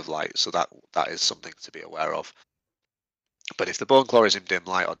areas of light, so that is something to be aware of. But if the Bone Claw is in dim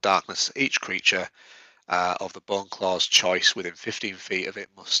light or darkness, each creature of the Bone Claw's choice within 15 feet of it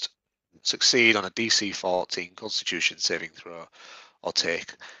must succeed on a DC 14 Constitution saving throw or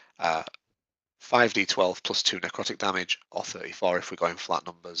take 5d12 plus 2 necrotic damage, or 34 if we're going flat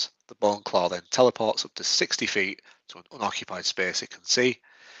numbers. The Bone Claw then teleports up to 60 feet to an unoccupied space it can see.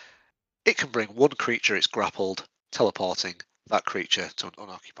 It can bring one creature it's grappled, teleporting that creature to an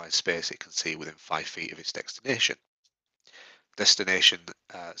unoccupied space it can see within 5 feet of its destination. Destination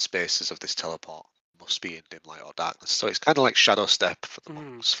spaces of this teleport must be in dim light or darkness. So it's kind of like Shadow Step for the Mhm.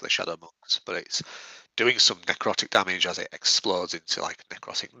 monks, for the Shadow monks, but it's doing some necrotic damage as it explodes into like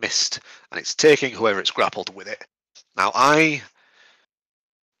necrotic mist, and it's taking whoever it's grappled with it. Now I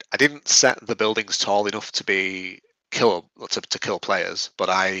didn't set the buildings tall enough to be to kill players, but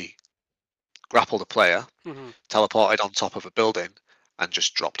I grappled a player, Mhm. teleported on top of a building, and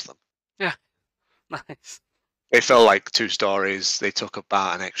just dropped them. Yeah. Nice. They fell like 2 stories. They took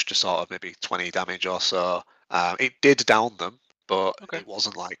about an extra sort of maybe 20 damage or so. It did down them, but Okay. it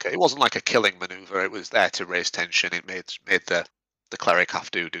wasn't like a killing maneuver. It was there to raise tension. It made the cleric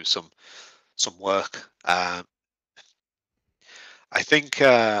have to do some work. I think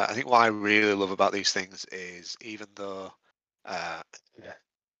what I really love about these things is even though uh, yeah,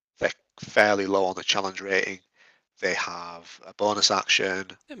 they're fairly low on the challenge rating, they have a bonus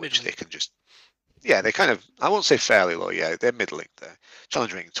action They're which they middling. can just yeah, they kind of I won't say fairly low, yeah, they're middling. They're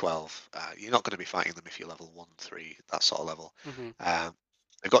challenge rating 12. You're not going to be fighting them if you're level 1, 3, that sort of level. Mhm. Um,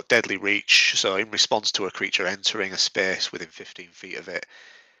 they've got deadly reach, so in response to a creature entering a space within 15 feet of it,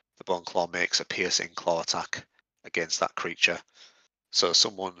 the bone claw makes a piercing claw attack against that creature. So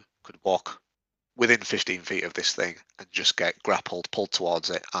someone could walk within 15 feet of this thing and just get grappled, pulled towards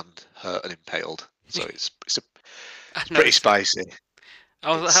it, and hurt and impaled. So I it's pretty noticed it. spicy.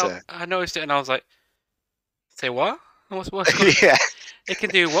 I was It's how I noticed it, and I was like, "Say what? What's going?" yeah, It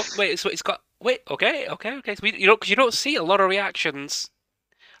can do what? Wait, so it's got. Wait, okay, okay, okay. So you don't, because you don't see a lot of reactions.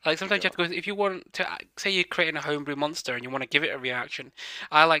 Like you sometimes you have don't. to go. If you want to, say you're creating a homebrew monster and you want to give it a reaction,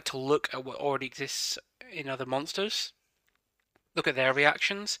 I like to look at what already exists in other monsters. Look at their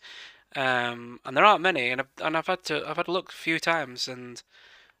reactions, and there aren't many. And I've had to look a few times, and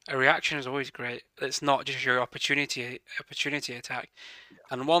a reaction is always great. It's not just your opportunity attack.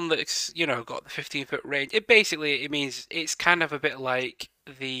 And one that's got the 15-foot range. It means it's kind of a bit like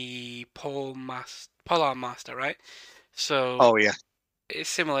the Polearm Master, right? So Oh yeah, it's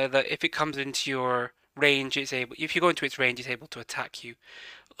similar that if it comes into your range, if you go into its range, it's able to attack you.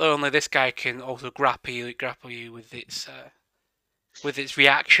 Only this guy can also grapple you with its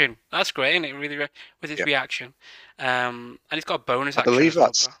reaction. That's great, isn't it? Really, with its yeah. reaction, and it's got a bonus I action believe as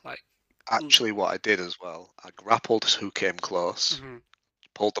well. that's But like, mm, actually what I did as well. I grappled who came close, mhm,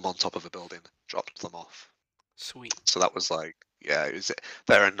 pulled them on top of a building, dropped them off. sweet. So that was like, yeah,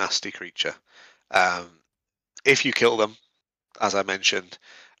 they're a nasty creature. Um, if you kill them, as I mentioned,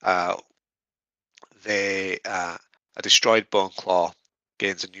 uh, they a destroyed bone claw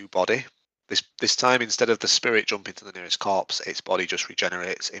gains a new body. This time, instead of the spirit jumping to the nearest corpse, its body just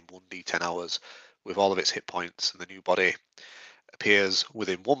regenerates in 1d10 hours with all of its hit points, and the new body appears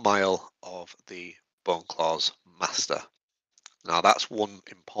within 1 mile of the bone claw's master. Now, that's one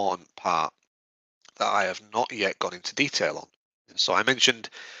important part that I have not yet gone into detail on. So I mentioned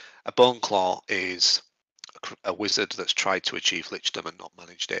a bone claw is a wizard that's tried to achieve lichdom and not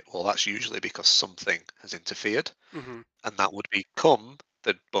managed it. Well, that's usually because something has interfered, Mhm. and that would become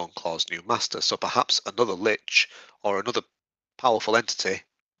the bone claw's new master. So perhaps another lich or another powerful entity,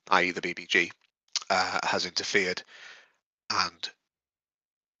 i.e., the BBG, has interfered and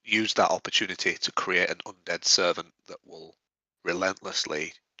used that opportunity to create an undead servant that will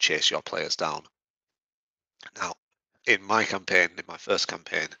relentlessly chase your players down. Now, in my campaign, in my first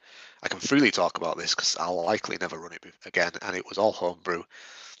campaign, I can freely talk about this because I'll likely never run it again, and it was all homebrew.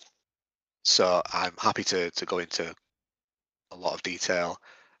 So I'm happy to go into a lot of detail.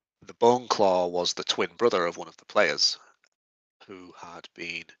 The Bone Claw was the twin brother of one of the players who had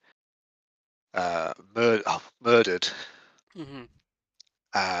been murdered, Mhm.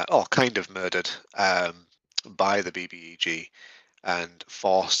 or kind of murdered, by the BBEG and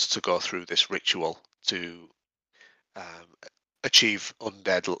forced to go through this ritual to um, achieve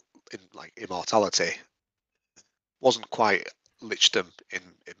in like immortality. Wasn't quite lichdom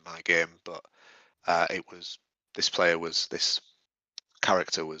in my game, but it was this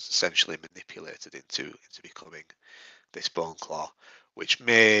character was essentially manipulated into becoming this bone claw, which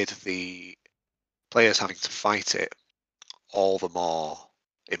made the players having to fight it all the more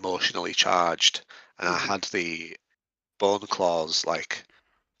emotionally charged. And I Mhm. had the bone claws like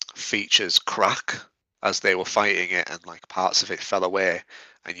features crack as they were fighting it, and like parts of it fell away,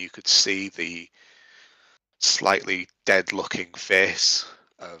 and you could see the slightly dead looking face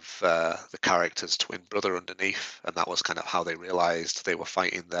of the character's twin brother underneath, and that was kind of how they realized they were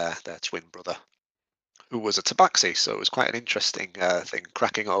fighting their twin brother, who was a tabaxi. So it was quite an interesting thing,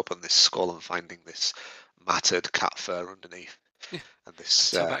 cracking open this skull and finding this matted cat fur underneath, and A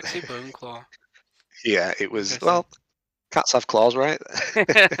this tabaxi bone claw. yeah, it was Interesting. well, cats have claws, right?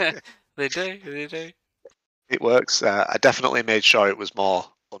 They do. They do. It works. I definitely made sure it was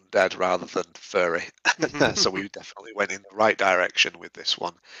more undead rather than furry. So we definitely went in the right direction with this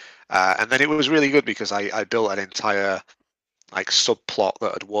one. And then it was really good because I built an entire like subplot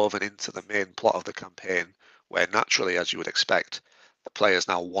that had woven into the main plot of the campaign, where naturally, as you would expect, the players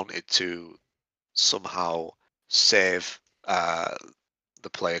now wanted to somehow save the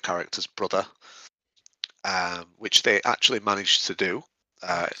player character's brother, which they actually managed to do. It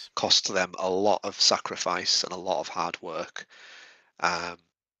Nice. cost them a lot of sacrifice and a lot of hard work, um,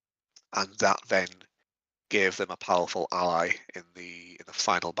 and that then gave them a powerful ally in the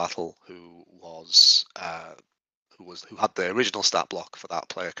final battle, who had the original stat block for that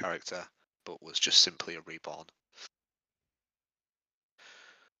player character, but was just simply a reborn.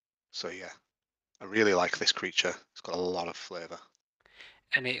 So yeah, I really like this creature. It's got a lot of flavor.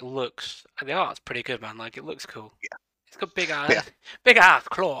 And the art's pretty good, man. Like, it looks cool. Yeah, It's got yeah. big ass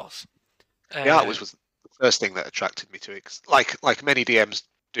claws. The art Uh, was the first thing that attracted me to it. 'Cause like many DMs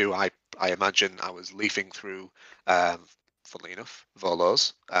do, I imagine I was leafing through, funnily enough,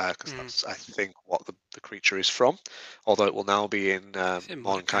 Volos, because mm, that's I think what the creature is from. Although it will now be in it's in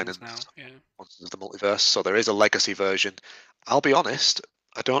Mordekaiser's now. Mordenkainen's Yeah. Monsters of the Multiverse, so there is a legacy version. I'll be honest,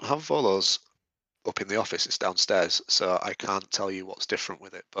 I don't have Volos up in the office. It's downstairs, so I can't tell you what's different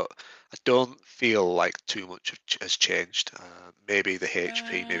with it. But I don't feel like too much has changed. Maybe the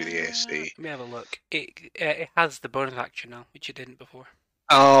HP, maybe the AC. Let me have a look. It has the bonus action now, which it didn't before.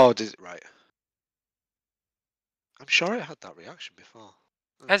 Oh, did it right? I'm sure it had that reaction before.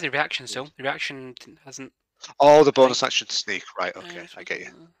 It has the reaction Weird. still. The reaction hasn't, Oh, the I think. bonus action sneak. Right. Okay, I get you.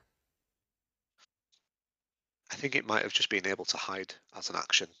 I think it might have just been able to hide as an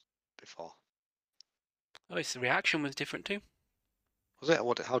action before. Oh, its reaction was different too. Was it?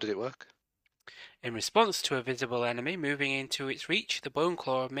 How did it work? In response to a visible enemy moving into its reach, the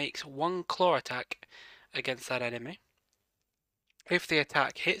Boneclaw makes one claw attack against that enemy. If the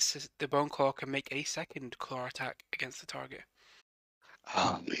attack hits, the Boneclaw can make a second claw attack against the target.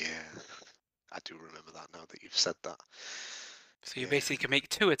 Oh yeah, I do remember that now that you've said that. So you Yeah, basically can make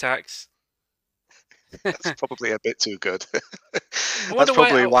two attacks. that's I probably a bit too good. That's wonder why.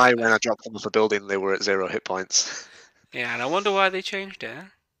 probably why when I dropped them off a building, they were at 0 hit points. Yeah, and I wonder why they changed it.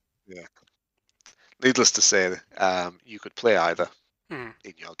 Yeah. Needless to say, you could play either Hmm.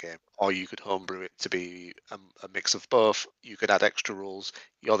 in your game, or you could homebrew it to be a mix of both. You could add extra rules.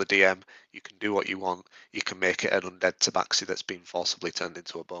 You're the DM. You can do what you want. You can make it an undead tabaxi that's been forcibly turned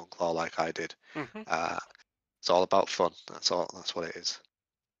into a bone claw, like I did. Mm-hmm. Uh, it's all about fun. That's all. That's what it is.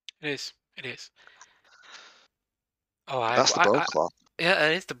 It is. It is. Oh, But that's the bone claw. yeah,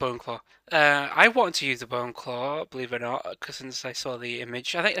 it is the bone claw. I wanted to use the bone claw, believe it or not, because since I saw the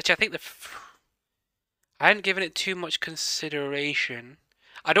image, I think I hadn't given it too much consideration.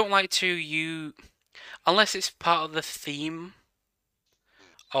 I don't like to use unless it's part of the theme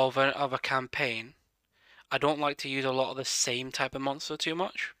of a campaign. I don't like to use a lot of the same type of monster too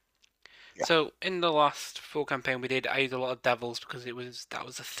much. Yeah, So in the last full campaign we did, I used a lot of devils because that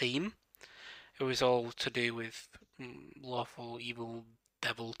was the theme. It was all to do with lawful evil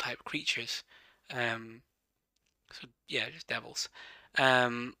devil type creatures. Um, so yeah, just devils.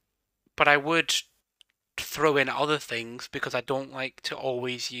 Um, but I would throw in other things because I don't like to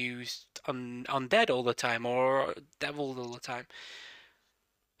always use undead all the time or devils all the time.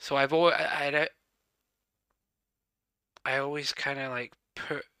 So I always kind of like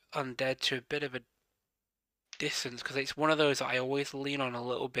put undead to a bit of a distance because it's one of those that I always lean on a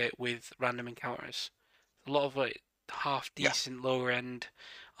little bit with random encounters. A lot of like half yeah, decent lower end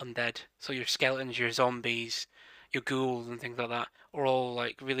undead. So your skeletons, your zombies, your ghouls and things like that are all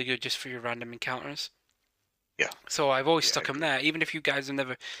like really good just for your random encounters. yeah, So I've always yeah. I stuck them agree. there, even if you guys have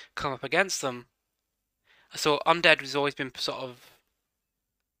never come up against them. So undead has always been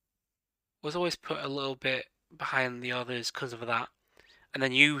was always put a little bit behind the others because of that. And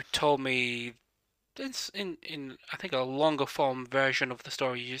then you told me in I think a longer form version of the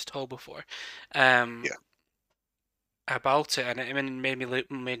story you just told before, um, Yeah, about it, and it made me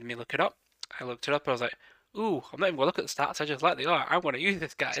look it up. I looked it up. I was like, "Ooh, I'm not even gonna look at the stats. I just like the art. I want to use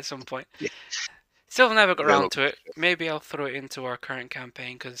this guy at some point." yeah. Still never got They around look. to it. Maybe I'll throw it into our current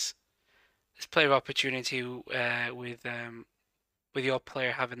campaign because there's player opportunity with your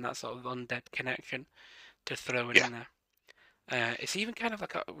player having that sort of undead connection to throw it Yeah, in there. It's even kind of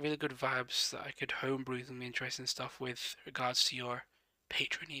like a really good vibes that I could homebrew some interesting stuff with regards to your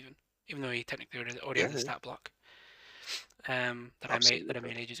patron, even though he technically already yeah, has a yeah. stat block that I Absolutely. made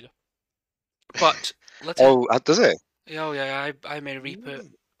ages ago. But let's Oh, does it? oh yeah, I made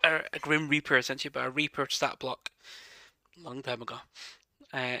Mm, a Grim Reaper essentially, but a Reaper stat block a long time ago.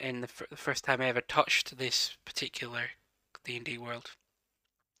 In the first time I ever touched this particular D&D world.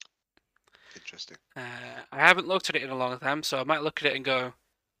 interesting. I haven't looked at it in a long time, so I might look at it and go,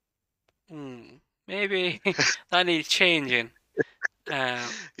 hmm, maybe that needs changing. Uh,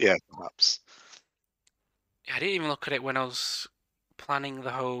 Yeah, perhaps. I didn't even look at it when I was planning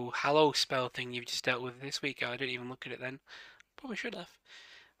the whole Hallow spell thing you've just dealt with this week. I didn't even look at it then. Probably should have,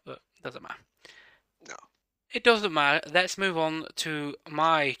 but it doesn't matter. No. It doesn't matter. Let's move on to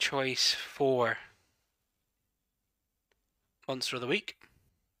my choice for Monster of the Week.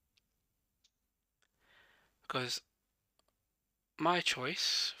 Because my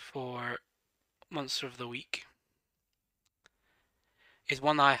choice for Monster of the Week is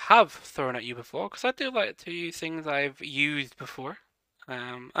one I have thrown at you before, because I do like to use things I've used before.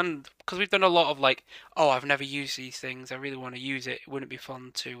 And because we've done a lot of like, oh, I've never used these things, I really want to use it. Wouldn't it be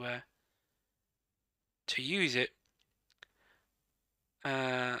fun to use it?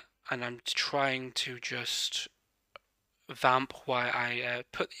 Uh, and I'm trying to just vamp why I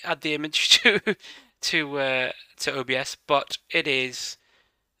add the image to OBS, but it is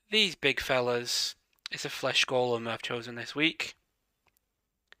these big fellas. It's a flesh golem I've chosen this week.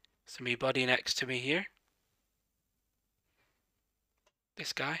 So my buddy next to me here,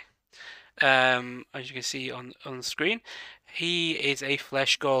 this guy. As you can see on the screen, he is a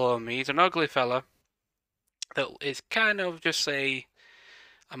flesh golem. He's an ugly fella that is kind of just a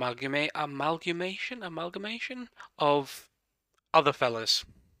amalgamation of other fellas.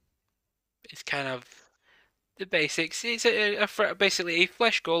 It's kind of the basics. It's basically a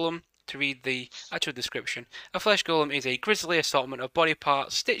flesh golem. To read the actual description, a flesh golem is a grisly assortment of body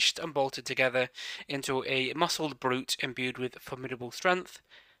parts stitched and bolted together into a muscled brute imbued with formidable strength.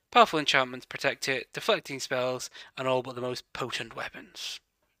 Powerful enchantments protect it, deflecting spells, and all but the most potent weapons.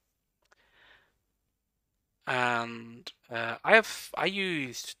 And I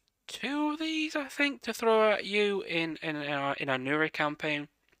used two of these, I think, to throw at you in our Nuri campaign.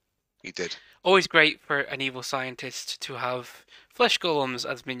 You did. Always great for an evil scientist to have flesh golems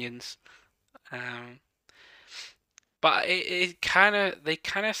as minions. Um, but it kind of they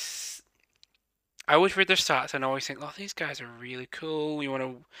kind of. I always read their stats and I always think, oh, these guys are really cool. You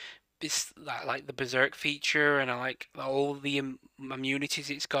want to like the berserk feature, and I like all the immunities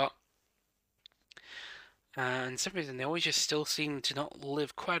it's got. And for some reason, they always just still seem to not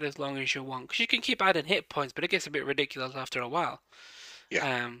live quite as long as you want. Because you can keep adding hit points, but it gets a bit ridiculous after a while.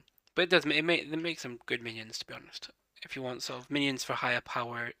 Yeah. But it does it makes them good minions, to be honest. If you want sort of minions for higher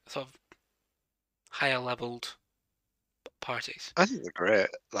power, sort of higher leveled parties. I think they're great.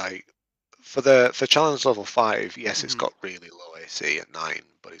 Like for challenge level 5, yes, it's Hmm. got really low AC at 9,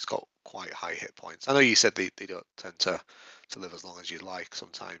 but it's got quite high hit points. I know you said they don't tend to live as long as you'd like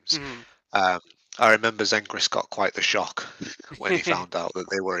sometimes. Hmm. Um, I remember Zengris got quite the shock when he found out that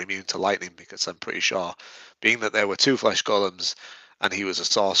they were immune to lightning, because I'm pretty sure, being that there were two flesh golems and he was a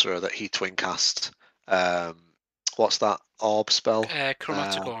sorcerer, that he twin cast. Um, what's that orb spell?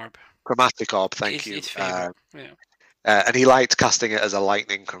 Chromatic orb Chromatic orb. Thank is you. his favorite. Yeah. And he liked casting it as a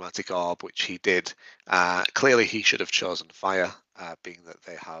lightning chromatic orb, which he did. Clearly, he should have chosen fire, being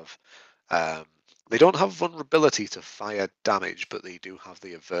that um, they don't have vulnerability to fire damage, but they do have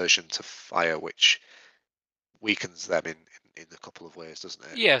the aversion to fire, which weakens them in a couple of ways, doesn't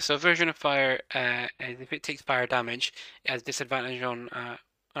it? Yeah, so version of fire, if it takes fire damage, it has disadvantage on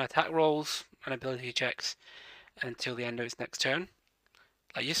attack rolls and ability checks until the end of its next turn.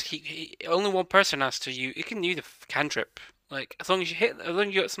 Like just only one person has to use. It can use a cantrip. Like as long as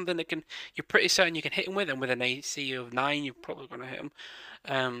you got something that can, you're pretty certain you can hit him with, and with an AC of 9, you're probably gonna hit him.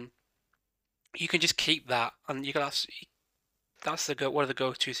 Um, you can just keep that, and you can that's the one of the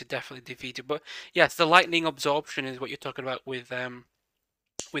go-tos to definitely defeat it. But yes, the lightning absorption is what you're talking about with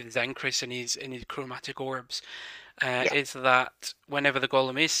Zenkris and his chromatic orbs. Yeah. Is that whenever the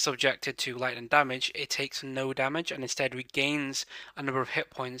golem is subjected to lightning damage, it takes no damage and instead regains a number of hit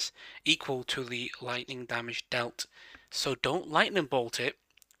points equal to the lightning damage dealt. So don't lightning bolt it,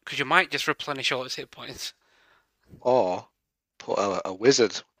 because you might just replenish all its hit points. Or put a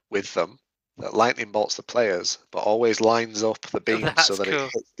wizard with them that lightning bolts the players, but always lines up the beam so That's that it cool.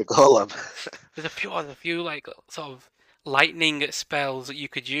 hits the golem. There's a few like sort of lightning spells that you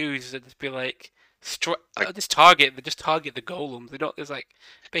could use that just be like like just target the golems. They don't. There's like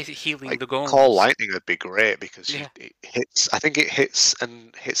basically healing Like the Call golems. Lightning would be great, because Yeah. it hits. I think it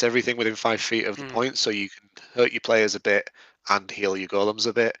hits everything within 5 feet of the Mm. point, so you can hurt your players a bit and heal your golems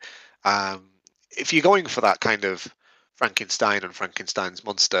a bit. Um, if you're going for that kind of Frankenstein and Frankenstein's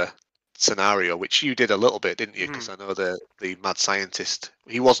monster scenario, which you did a little bit, didn't you? Because Mm. I know the mad scientist,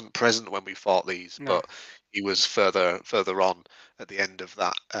 he wasn't present when we fought these, No. but he was further on at the end of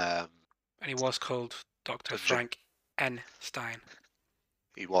that And he was called Dr. dungeon. Frank N. Stein.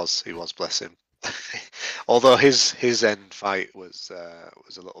 He was, bless him. Although his end fight was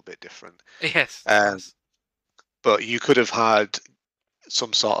a little bit different. Yes, it Um, was. but you could have had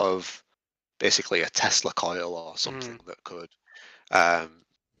some sort of, basically, a Tesla coil or something Mm. that could um,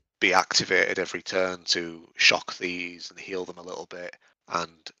 be activated every turn to shock these and heal them a little bit,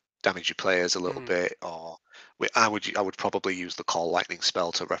 and damage your players a little Mm, bit, or I would probably use the call lightning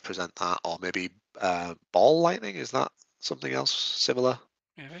spell to represent that, or maybe ball lightning. Is that something else similar?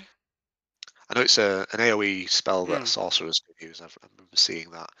 maybe. I know it's an AOE spell that Mm, sorcerers can use. I remember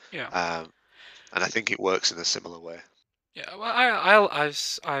seeing that, yeah. um, and I think it works in a similar way. Yeah, well,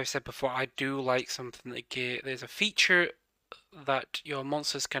 I've said before, I do like something that there's a feature that your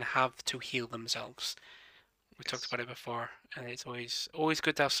monsters can have to heal themselves. We talked Yes. about it before, and it's always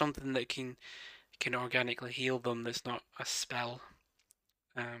good to have something that can organically heal them. That's not a spell.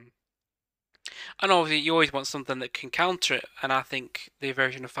 Um, and obviously, you always want something that can counter it. And I think the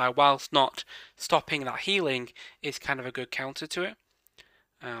version of fire, whilst not stopping that healing, is kind of a good counter to it.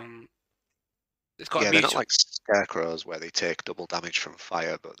 Um, it's got a Yeah, they're not mute. like scarecrows where they take double damage from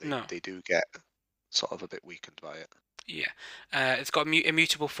fire, but they, No, they do get sort of a bit weakened by it. yeah, it's got a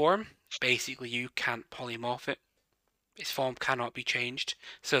immutable form. Basically, you can't polymorph it. Its form cannot be changed.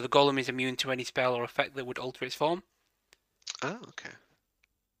 So the golem is immune to any spell or effect that would alter its form. Oh, okay.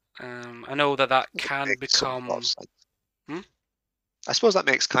 I know that It can makes some sort of become. sense. Hmm? I suppose that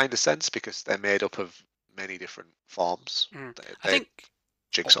makes kind of sense because they're made up of many different forms. Hmm. I They're think.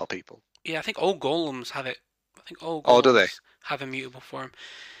 Oh, jigsaw people. yeah, I think all golems have it. I think all Oh, do they? golems have a mutable form,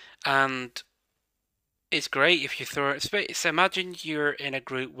 and it's great if you throw it. So imagine you're in a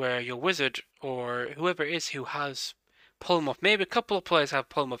group where your wizard or whoever it is who has polymorph. Maybe a couple of players have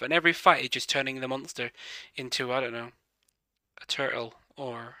polymorph, and every fight is just turning the monster into, I don't know, a turtle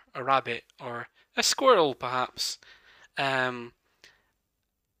or a rabbit or a squirrel, perhaps. Um,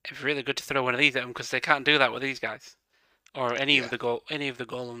 it's really good to throw one of these at them because they can't do that with these guys or Yeah. any of the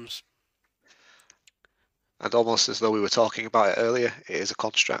golems. And almost as though we were talking about it earlier, it is a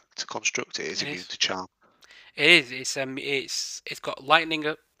construct. Construct. It is It immune is. to charm. It is. It's got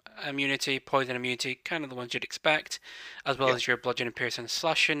lightning immunity, poison immunity, kind of the ones you'd expect, as well Yeah. as your bludgeoning, piercing,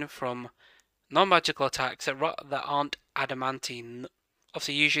 slashing from non-magical attacks that aren't adamantine.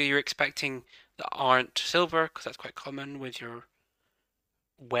 Obviously, usually you're expecting that aren't silver because that's quite common with your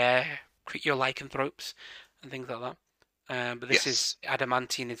lycanthropes and things like that. But this Yes. is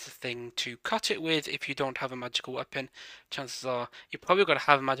adamantine is the thing to cut it with if you don't have a magical weapon. Chances are you're probably going to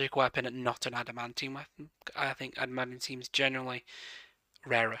have a magical weapon and not an adamantine weapon. I think adamantine seems generally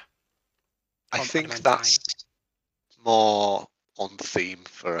rarer. I Or think adamantine. that's more on theme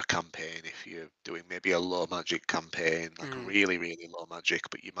for a campaign if you're doing maybe a low magic campaign, like a Mm, really, really low magic,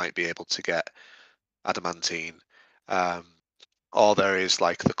 but you might be able to get adamantine. Um, or there is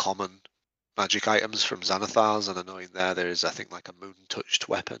like the common magic items from Xanathar's, and I know in there is I think like a moon touched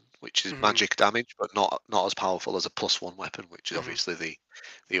weapon, which is mm, magic damage, but not as powerful as a +1 weapon, which is mm. obviously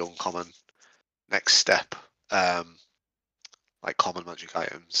the uncommon next step. Um, like common magic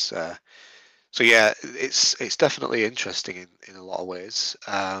items. So yeah, it's definitely interesting in a lot of ways.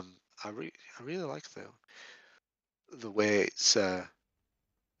 I really like the way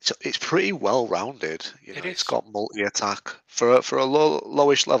it's pretty well rounded. You know, It it's is. got multi attack for a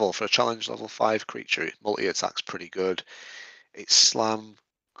lowish level for a challenge level 5 creature. Multi attack's pretty good. Its slam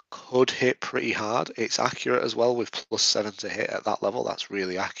could hit pretty hard. It's accurate as well with +7 to hit at that level. That's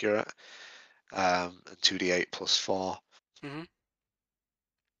really accurate. And 2d8 +4. Hmm.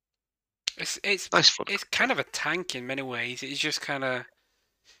 It's Nice fun it's kind campaign. of a tank in many ways. It's just kind of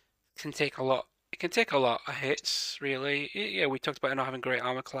can take a lot. It can take a lot of hits, really. Yeah, we talked about it not having great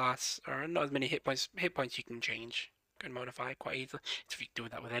armor class or not as many hit points. Hit points you can change, can modify quite easily. If you do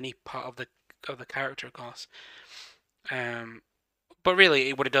that with any part of the character, of course. Um, but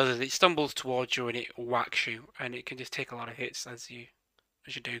really, what it does is it stumbles towards you and it whacks you, and it can just take a lot of hits as you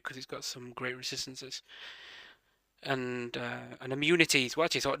do because it's got some great resistances and immunities. Well,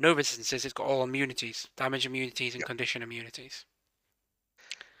 actually, it's got no resistances. It's got all immunities, damage immunities and Yeah. condition immunities.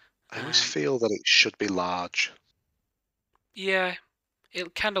 I always Um, feel that it should be large. yeah,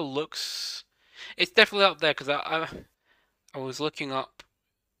 it kind of looks. It's definitely up there because I was looking up.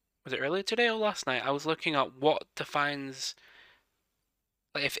 Was it earlier today or last night? I was looking up what defines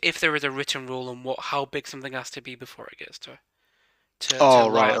like if there is a written rule on what how big something has to be before it gets to Oh,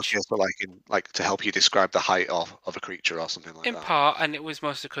 right. large. Okay. So like to help you describe the height of a creature or something like In that. part, and it was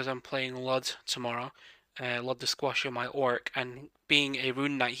mostly because I'm playing Lud tomorrow, Lud the Squasher, my orc, and being a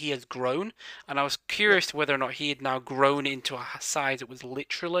rune knight, he has grown, and I was Yeah. curious whether or not he had now grown into a size that was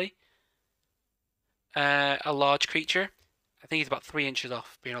literally a large creature. I think he's about 3 inches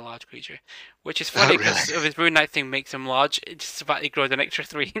off being a large creature, which is funny Really? because of his rune knight thing makes him large. It's just the fact he grows an extra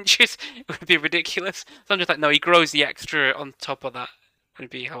 3 inches it would be ridiculous. So I'm just like, no, he grows the extra on top of that. Would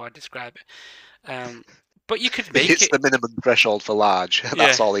be how I describe it. But you could He make hits it, the minimum threshold for large. yeah.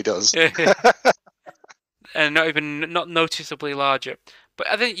 That's all he does. And not even not noticeably larger. But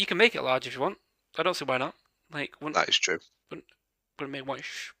I think you can make it large if you want. I don't see why not. Like, That is true. wouldn't, wouldn't make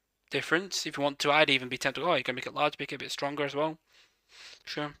much difference. If you want to, I'd even be tempted. Oh, you can make it large, make it a bit stronger as well.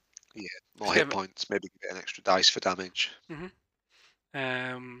 Sure. Yeah, more Just hit give it. points. Maybe give it an extra dice for damage.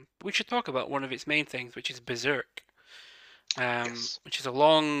 We should talk about one of its main things, which is Berserk. Yes. Which is a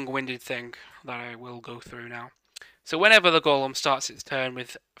long-winded thing that I will go through now. So whenever the golem starts its turn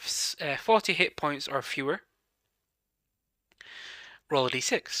with 40 hit points or fewer, roll a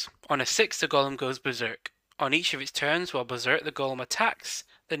d6. On a 6, the golem goes berserk. On each of its turns while berserk, the golem attacks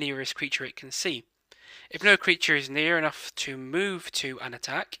the nearest creature it can see. If no creature is near enough to move to an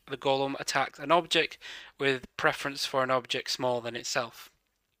attack, the golem attacks an object with preference for an object smaller than itself.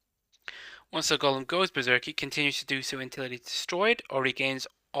 Once the golem goes berserk, it continues to do so until it is destroyed or regains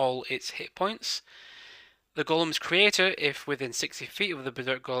all its hit points. The golem's creator, if within 60 feet of the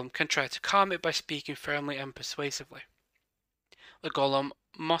berserk golem, can try to calm it by speaking firmly and persuasively. The golem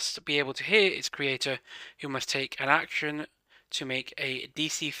must be able to hear its creator, who must take an action to make a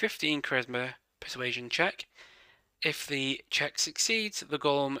DC 15 charisma persuasion check. If the check succeeds, the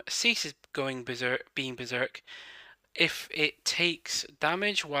golem ceases being berserk. If it takes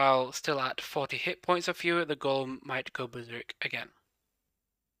damage while still at 40 hit points or fewer, the golem might go berserk again.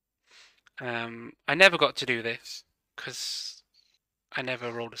 I never got to do this because I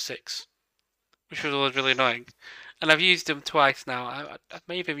never rolled a 6, which was always really annoying. And I've used them twice now. I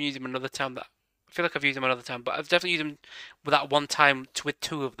may have even used them another time. I feel like I've used them another time, but I've definitely used them with that one time with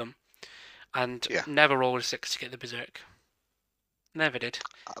 2 of them, and Yeah. never rolled a 6 to get the berserk. Never did.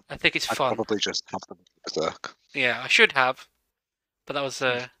 I think it's I'd fun. probably just have them berserk. Yeah, I should have, but that was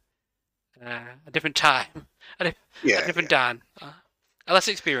a different time, a Yeah, different yeah. Dan, a less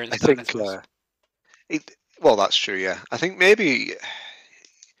I experienced Dan, I think suppose. it. Well, that's true. Yeah, I think maybe.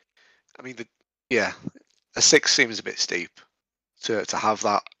 I mean, yeah, a 6 seems a bit steep to have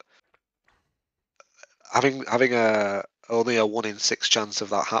that. Having a only a 1 in 6 chance of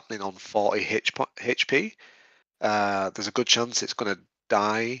that happening on 40 HP. There's a good chance it's going to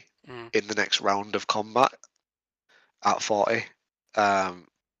die Mm. in the next round of combat at 40. Um,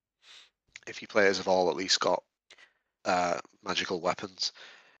 if your players have all at least got magical weapons,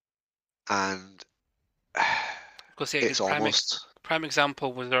 and Because yeah, it's prime almost prime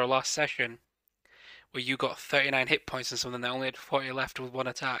example was our last session where you got 39 hit points and something that only had 40 left with one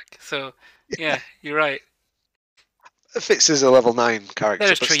attack. So yeah, you're right. Fitz is a level 9 That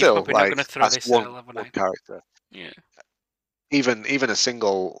character, is but true. You're still, probably not going like to throw that's this at a one level one 9. character. Yeah. Even a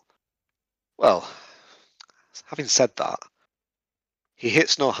single. Well, having said that, he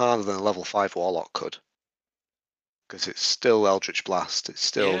hits no harder than a level 5 warlock could, because it's still Eldritch Blast.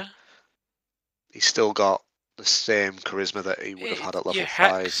 Yeah. He's still got the same charisma that he would have had at Yeah, level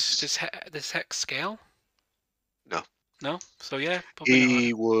 5. Hex. Does Hex scale? No, No? So yeah, probably not harder.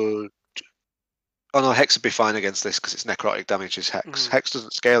 he would. Oh no, Hex would be fine against this because it's necrotic damage is Hex. Mm-hmm. Hex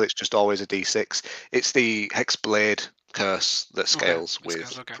doesn't scale; it's just always a D6. It's the Hex Blade curse that Okay. scales It scales,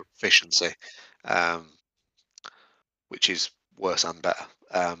 with okay. proficiency, um, which is worse and better.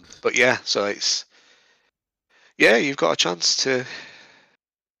 But yeah, so it's you've got a chance to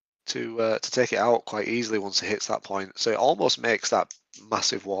take it out quite easily once it hits that point. So it almost makes that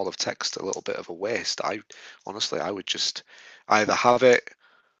massive wall of text a little bit of a waste. I honestly, I would just either have it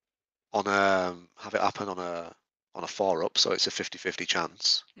happen on a 4 up, so it's a 50-50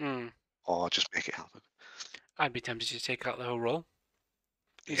 chance, Mm. or just make it happen. I'd be tempted to take out the whole roll.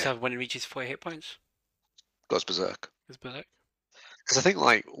 You just Yeah, have when it reaches 40 hit points. goes berserk. Is berserk. Because I think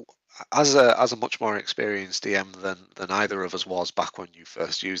like as a much more experienced DM than either of us was back when you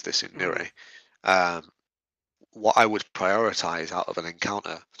first used this in Mm-hmm. Nuri, um, what I would prioritize out of an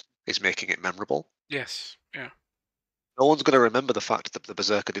encounter is making it memorable. Yes. Yeah. No one's going to remember the fact that the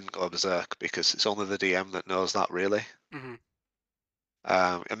berserker didn't go berserk because it's only the DM that knows that really. Mm-hmm.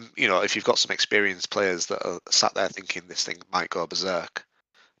 And if you've got some experienced players that are sat there thinking this thing might go berserk,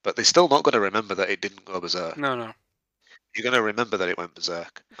 but they're still not going to remember that it didn't go berserk. No, no. You're going to remember that it went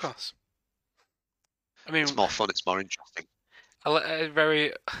berserk. Of course. I It's mean, more fun. It's more interesting.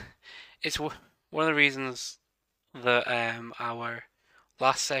 very. It's one of the reasons that our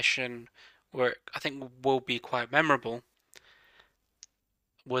last session, where I think will be quite memorable,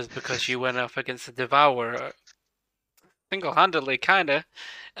 was because you went up against the Devourer single-handedly, kinda.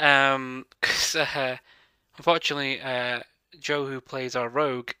 'Cause unfortunately, Joe, who plays our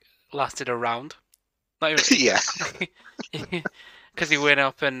rogue, lasted a round. Not even Yeah, because he went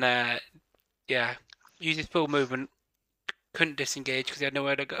up and used his full movement, couldn't disengage because he had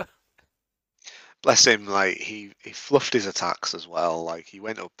nowhere to go. bless him. Like he fluffed his attacks as well. Like he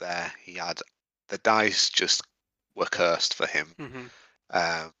went up there. He had the dice just were cursed for him. Mm-hmm.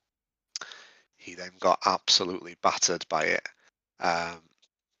 Um, he then got absolutely battered by it. Um,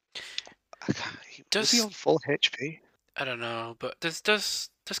 was he Does on full HP? I don't know, but does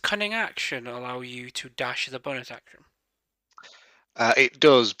cunning action allow you to dash as a bonus action? It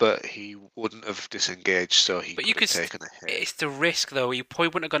does, but he wouldn't have disengaged, so he But you could could. have taken a hit. It's the risk, though. You probably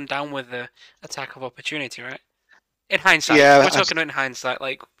wouldn't have gone down with the attack of opportunity, right? In hindsight, Yeah, we're talking in hindsight.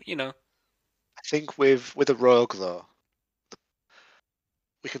 Like, I think with a rogue though,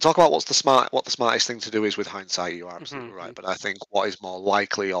 we can talk about what the smartest thing to do is with hindsight. You are absolutely right, mhm, but I think what is more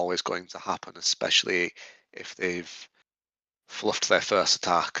likely always going to happen, especially if they've fluffed their first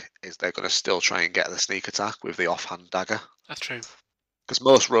attack, is they're going to still try and get the sneak attack with the offhand dagger. that's true. Because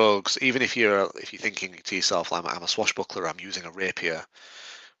most rogues, even if you're thinking to yourself, I'm a swashbuckler, I'm using a rapier,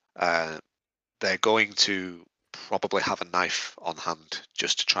 uh, they're going to probably have a knife on hand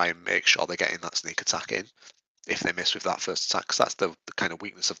just to try and make sure they're getting that sneak attack in. If they miss with that first attack, because that's the kind of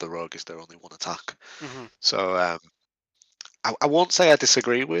weakness of the rogue is they're only one attack. Hmm. So I won't say I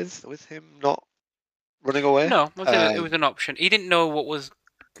disagree with him not running away. No, it was an option. He didn't know what was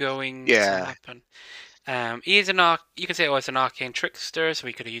going to Yeah, happen. He is an arc. You could say it was an arcane trickster, so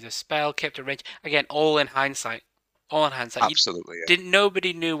he could have used a spell, kept a range. Again, all in hindsight. All in hindsight. You absolutely. Yeah, didn't.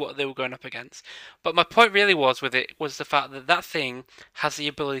 Nobody knew what they were going up against. But my point really was with it was the fact that that thing has the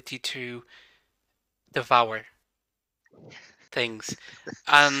ability to devour things,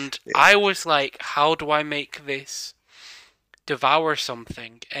 and yeah, I was like, how do I make this devour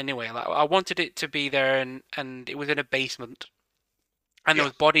something anyway? Like I wanted it to be there, and it was in a basement. And there yeah,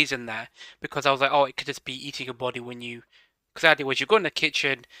 was bodies in there because I was like, oh, it could just be eating a body when you. Because the idea was you go in the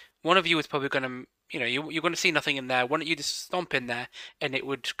kitchen, one of you is probably going to, you're going to see nothing in there. Why don't you just stomp in there and it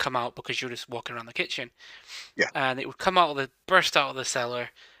would come out because you're just walking around the kitchen, yeah, and it would come out of the burst out of the cellar,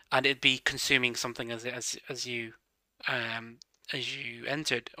 and it'd be consuming something um as you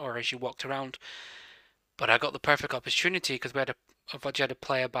entered or as you walked around. But I got the perfect opportunity because I've actually had a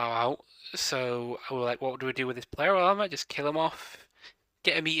player bow out. So I was like, what do we do with this player? Well, I might just kill him off,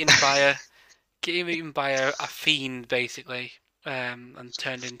 get him eaten by a get him eaten by a fiend basically, and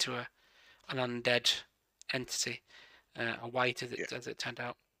turned into an undead entity, a white yeah, as it turned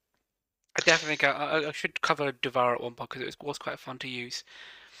out. I definitely think I should cover Devour at one point because it was quite fun to use.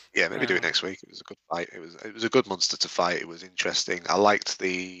 yeah. Maybe do it Um, next week. It was a good fight. It was a good monster to fight. It was interesting. I liked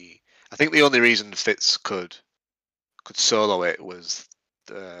the. I think the only reason Fitz could solo it was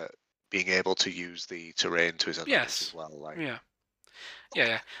the being able to use the terrain to his advantage as yes, well. Like, yeah,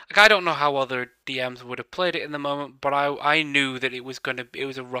 yeah. Like I don't know how other DMs would have played it in the moment, but I knew that it was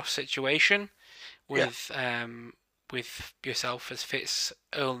a rough situation yeah, with yourself as Fitz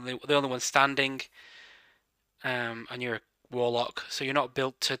the only one standing, and you're a warlock, so you're not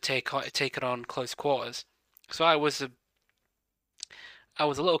built to take it on close quarters. So I was a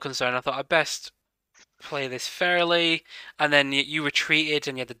little concerned. I thought I best play this fairly, and then you retreated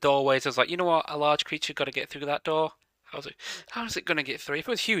and you had the doorways. I was like, you know what, a large creature got to get through that door. How's it gonna get through? If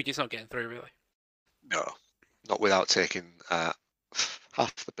it was huge, it's not getting through really. no, not without taking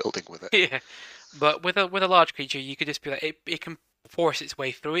half the building with it. Yeah, but with a large creature, you could just be like, it can force its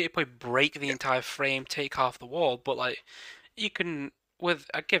way through it. It probably break the Yeah, entire frame, take half the wall, but like you can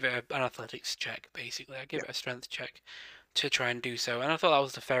I give it an athletics check basically. I give yeah. it a strength check to try and do so, and I thought that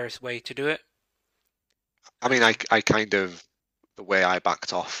was the fairest way to do it. I mean, I kind of the way I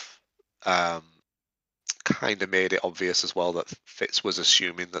backed off, um, kind of made it obvious as well that Fitz was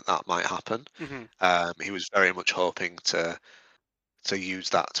assuming that that might happen. Hmm. He was very much hoping to use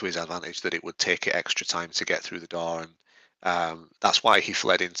that to his advantage, that it would take it extra time to get through the door, and that's why he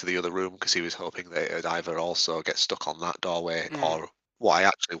fled into the other room because he was hoping that it would either also get stuck on that doorway Mm. or what I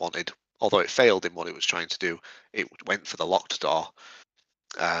actually wanted. Although it failed in what it was trying to do, it went for the locked door.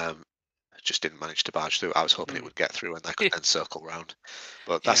 Um, just didn't manage to barge through. I was hoping it Mm. would get through and I could then circle round.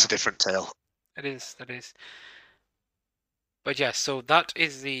 But that's Yeah, a different tale. it is. That is. But yes, so that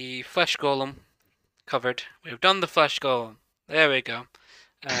is the flesh golem covered. We've done the flesh golem. There we go.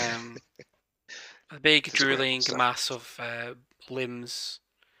 Um, a big It is a great drooling monster. mass of limbs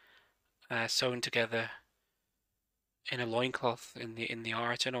sewn together in a loincloth in the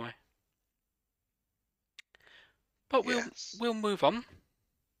art anyway. But Yes. we'll move on.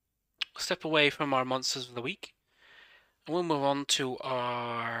 Step away from our monsters of the week, and we'll move on to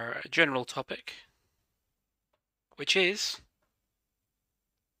our general topic, which is.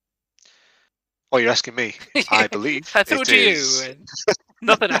 Oh, you're asking me? I believe I it told you, is. and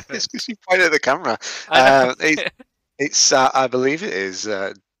nothing It's happened. because you pointed at the camera. I know. It's I believe it is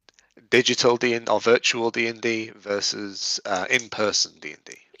digital D and or virtual D&D versus in-person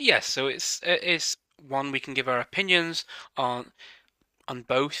D&D. Yes, so it's one we can give our opinions on. on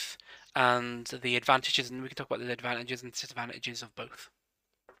both and the advantages, and we can talk about the advantages and disadvantages of both.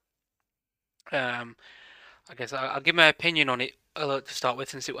 Um, I guess I'll give my opinion on it to start with,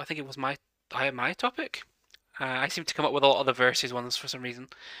 since I think it was my topic. I seem to come up with a lot of the versus ones for some reason.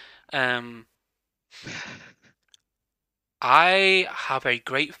 Um, I have a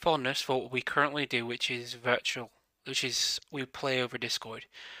great fondness for what we currently do, which is virtual, which is we play over Discord,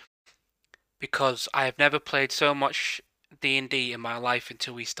 because I have never played so much D&D in my life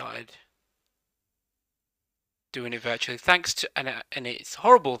until we started doing it virtually. Thanks to and it's a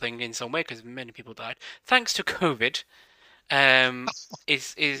horrible thing in some way because many people died. Thanks to COVID, um, Yeah.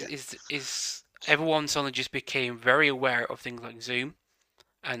 is everyone suddenly just became very aware of things like Zoom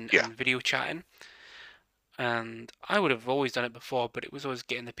Yeah. and video chatting. And I would have always done it before, but it was always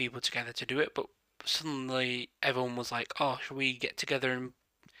getting the people together to do it. But suddenly everyone was like, "Oh, should we get together and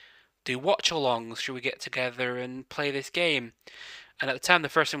do watch-alongs? Should we get together and play this game?" And at the time, the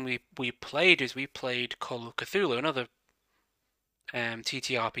first thing we played is we played Call of Cthulhu, another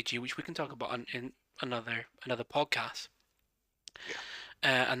TTRPG, which we can talk about in another podcast.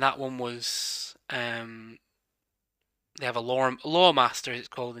 Yeah. And that one was they have a lore master. It's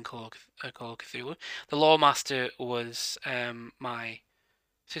called in Call of Cthulhu. The lore master was my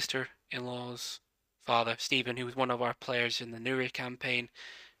sister-in-law's father, Stephen, who was one of our players in the Nuri campaign,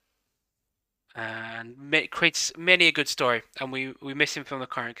 and creates many a good story. And we miss him from the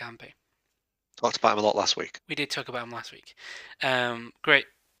current campaign. Talked about him a lot last week. We did talk about him last week. Great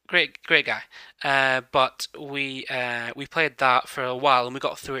guy. But we played that for a while and we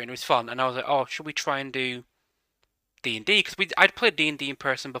got through it and it was fun. And I was like, oh, should we try and do D&D? Because I'd played D&D in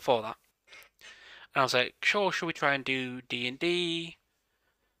person before that. And I was like, sure, should we try and do D&D?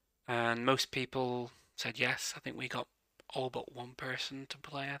 And most people said yes. I think we got all but one person to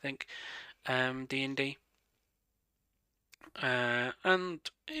play. I think D&D. And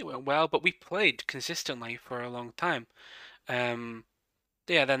it went well, but we played consistently for a long time. Um,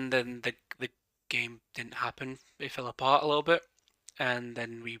 yeah, then the game didn't happen. It fell apart a little bit, and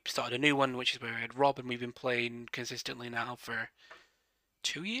then we started a new one, which is where we had Rob, and we've been playing consistently now for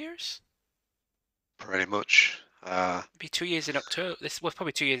 2 years. Pretty much. It'll be 2 years in October. This was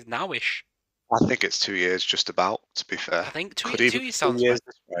probably 2 years now-ish. I think it's 2 years, just about. To be fair, I think two could years. even Two be years two sounds years right.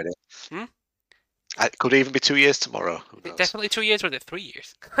 this Friday. Hmm? It could even be 2 years tomorrow. Who Is it knows? definitely 2 years or is it 3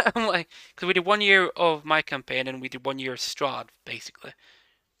 years? I'm like, because we did 1 year of my campaign and we did 1 year of Strahd, basically.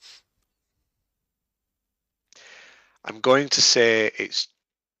 I'm going to say it's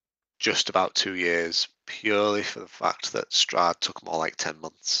just about 2 years, purely for the fact that Strahd took more like 10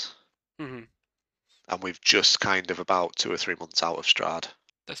 months, Hmm. and we've just kind of about 2 or 3 months out of Strahd.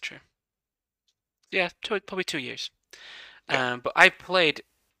 That's true. Yeah, probably 2 years. Yeah. But I've played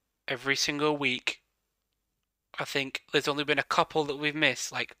every single week. I think there's only been a couple that we've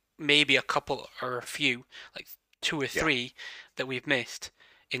missed, like maybe a couple or a few, like two or Yeah. three that we've missed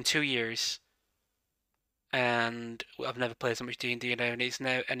in 2 years. And I've never played so much D&D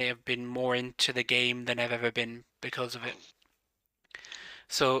now, and I've been more into the game than I've ever been because of it.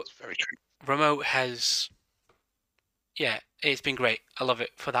 So It's very true. remote has, yeah, it's been great. I love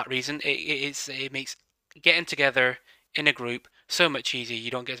it for that reason. It makes getting together in a group so much easier.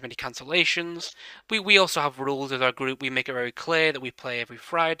 You don't get as many cancellations. We also have rules with our group. We make it very clear that we play every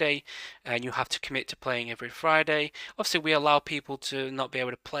Friday, and you have to commit to playing every Friday. Obviously, we allow people to not be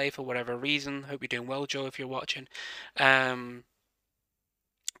able to play for whatever reason. Hope you're doing well, Joe, if you're watching. Because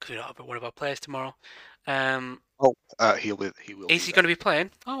we don't have one of our players tomorrow. Um, Oh, he will is be he there. going to be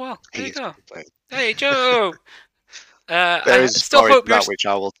playing? Oh well, there He you is going go. to be playing. Hey, Joe. There I is a still story to hope you're. that which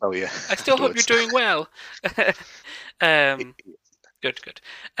I will tell you I still hope you're afterwards. doing well. He- um, he- good.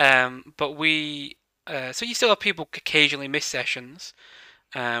 But so you still have people occasionally miss sessions.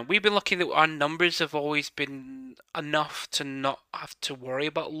 We've been lucky that our numbers have always been enough to not have to worry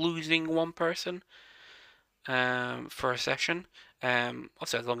about losing one person for a session.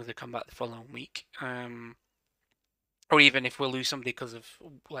 Also, as long as they come back the following week. Or even if we lose somebody because of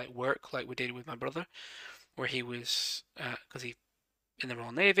like work, like we did with my brother, where he was because he in the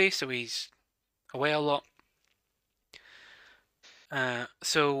Royal Navy, so he's away a lot.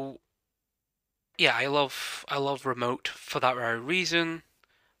 So yeah, I love remote for that very reason.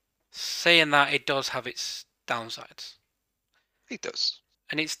 Saying that, it does have its downsides, he does.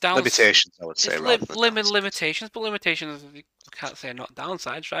 and Limitations, I would say, it's rather than downsides. limitations, but limitations you can't say are not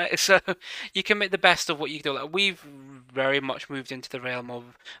downsides, right? So you can make the best of what you do. Like we've very much moved into the realm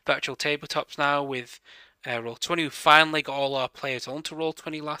of virtual tabletops now with Roll20. We finally got all our players onto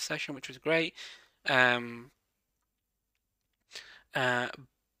Roll20 last session, which was great. Um, uh,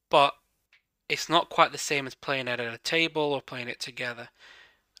 but it's not quite the same as playing it at a table or playing it together.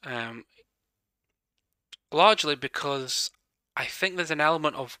 Um, Largely because I think there's an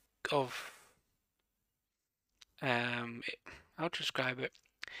element of um, how to describe it.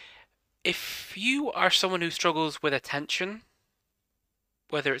 If you are someone who struggles with attention,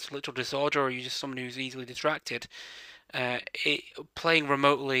 whether it's a little disorder or you're just someone who's easily distracted, it, playing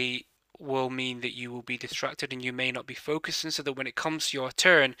remotely will mean that you will be distracted and you may not be focusing. So that when it comes to your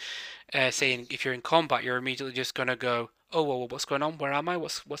turn, saying if you're in combat, you're immediately just gonna go, oh, well, what's going on? Where am I?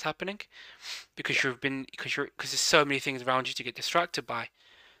 What's happening? Yeah, Because there's so many things around you to get distracted by.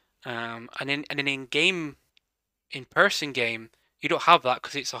 And in in-game in-person game, you don't have that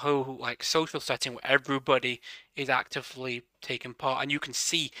because it's a whole like social setting where everybody is actively taking part, and you can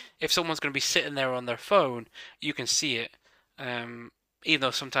see if someone's going to be sitting there on their phone, you can see it. Um, Even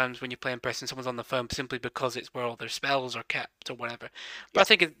though sometimes when you play in person, someone's on the phone simply because it's where all their spells are kept or whatever. But yeah, I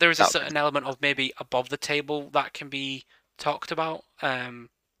think there is a that makes certain element of maybe above the table that can be talked about.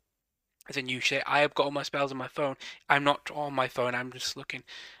 As in, you say, I have got all my spells on my phone. I'm not on my phone. I'm just looking.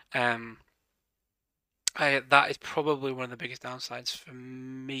 Um, that is probably one of the biggest downsides for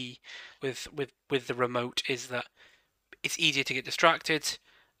me with the remote is that it's easier to get distracted,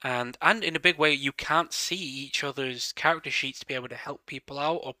 and in a big way you can't see each other's character sheets to be able to help people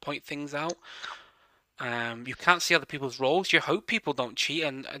out or point things out. You can't see other people's roles. You hope people don't cheat,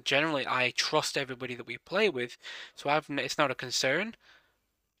 and generally I trust everybody that we play with, so it's not a concern.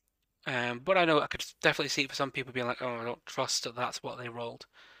 But I know I could definitely see it for some people being like, "Oh, I don't trust that that's what they rolled."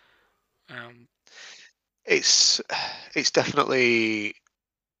 Um, it's it's definitely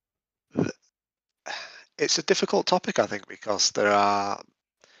it's a difficult topic, I think, because there are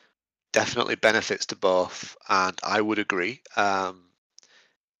definitely benefits to both, and I would agree.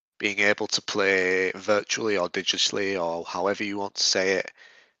 Being able to play virtually or digitally or however you want to say it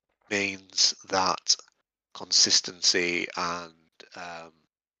means that consistency and um,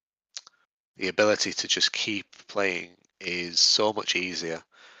 the ability to just keep playing is so much easier.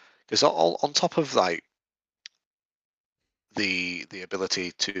 Because all on top of like the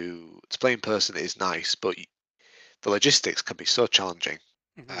ability to play in person is nice, but the logistics can be so challenging.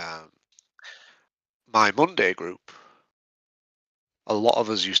 mhm, Um, my Monday group, a lot of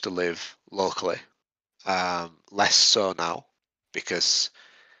us used to live locally, less so now because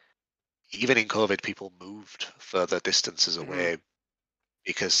even in COVID, people moved further distances mhm. away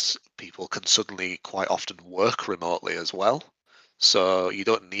because people can suddenly quite often work remotely as well. So you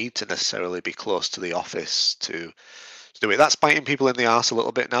don't need to necessarily be close to the office to do it. That's biting people in the arse a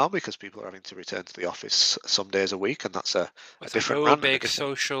little bit now because people are having to return to the office some days a week, and that's a It's a different whole rant and a big different.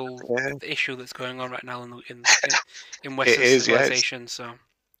 social Yeah, issue that's going on right now in it Western is. Yeah, it's civilization. So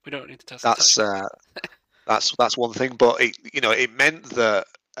we don't need to touch that's that. uh, that's one thing, but it meant that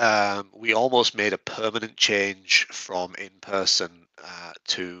we almost made a permanent change from in person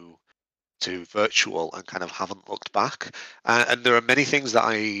to virtual and kind of haven't looked back. And there are many things that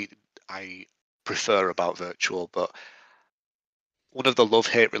I prefer about virtual, but one of the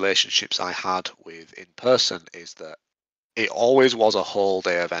love-hate relationships I had with in person is that it always was a whole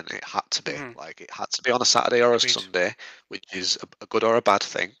day event. It had to be Hmm. like it had to be on a Saturday or a Agreed. Sunday, which is a good or a bad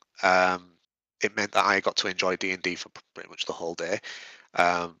thing. It meant that I got to enjoy D&D for pretty much the whole day.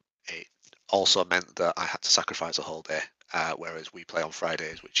 It also meant that I had to sacrifice a whole day, whereas we play on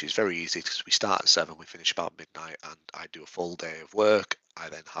Fridays, which is very easy because we start at 7, we finish about midnight, and I do a full day of work. I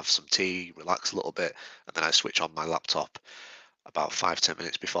then have some tea, relax a little bit, and then I switch on my laptop about 5-10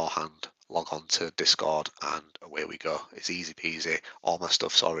 minutes beforehand, log on to Discord, and away we go. It's easy peasy. All my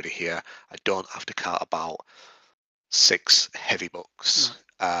stuff's already here. I don't have to cart about 6 heavy books.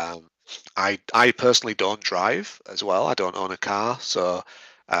 No. I personally don't drive as well. I don't own a car, so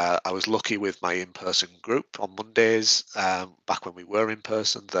I was lucky with my in-person group on Mondays, back when we were in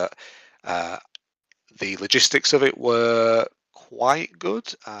person, that uh, the logistics of it were quite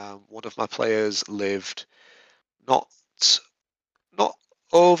good. One of my players lived not not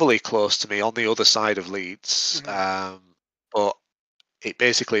overly close to me on the other side of Leeds, Hmm. but it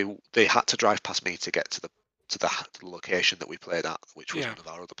basically they had to drive past me to get to the location that we played at, which was Yeah. one of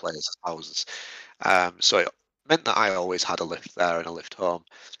our other players' houses. So it meant that I always had a lift there and a lift home.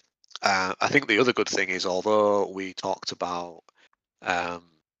 I think the other good thing is, although we talked about um,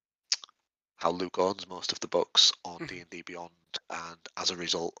 how Luke owns most of the books on Hmm. D&D Beyond, and as a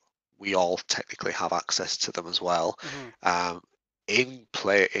result, we all technically have access to them as well. Hmm. Um, in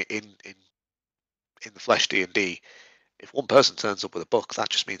play in the Flesh D&D, if one person turns up with a book, that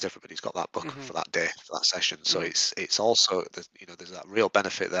just means everybody's got that book Hmm. for that day, for that session. So Hmm. it's also there's that real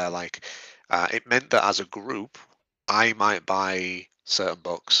benefit there. Like it meant that as a group, I might buy certain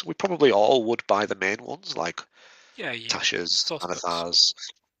books. We probably all would buy the main ones like Yeah, yeah. Tasha's, Source books. Anathar's,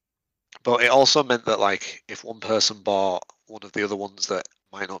 but it also meant that like if one person bought one of the other ones that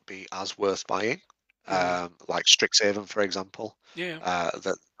might not be as worth buying, Mm-hmm. like Strixhaven, for example, Yeah.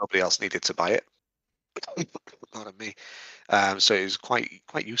 that nobody else needed to buy it. Pardon me. So it was quite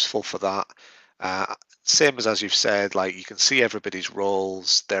useful for that. Uh, Same as you've said, like you can see everybody's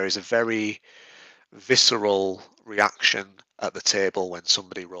roles. There is a very visceral reaction at the table when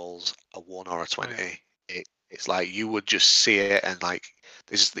somebody rolls a 1 or a Oh yeah. 20. It's like you would just see it, and like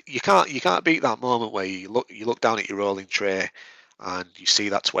there's you can't beat that moment where you look down at your rolling tray and you see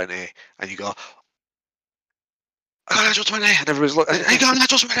that 20 and you go, I got a natural 20, and everybody's looking, I got a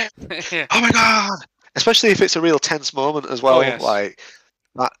natural 20. Yeah. Oh my god! Especially if it's a real tense moment as Oh well. yes.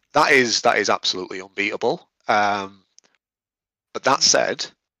 Like that is absolutely unbeatable. But that Mm-hmm.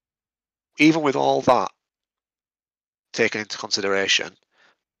 said, even with all that taken into consideration,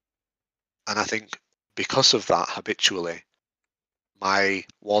 and I think because of that, habitually, my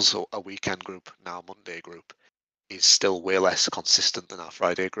was a weekend group, now Monday group, is still way less consistent than our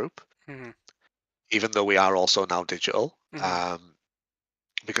Friday group, Mm-hmm. even though we are also now digital. Mm-hmm.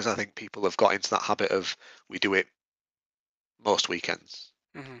 Because I think people have got into that habit of we do it most weekends,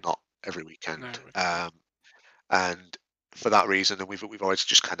 Mm-hmm. not every No, weekend. we can. And for that reason, and we've always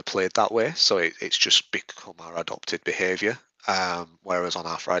just kind of played that way, so it's just become our adopted behaviour. Whereas on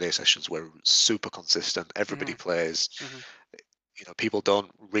our Friday sessions, we're super consistent. Everybody Mm-hmm. plays. Mm-hmm. People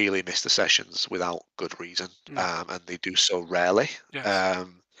don't really miss the sessions without good reason, No. and they do so rarely. Yes.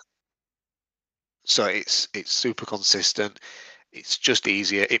 Um, so it's super consistent. It's just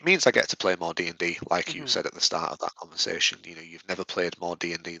easier. It means I get to play more D&D, like you Mm-hmm. said at the start of that conversation. You've never played more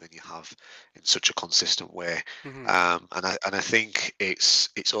D&D than you have in such a consistent way, Mm-hmm. and I think it's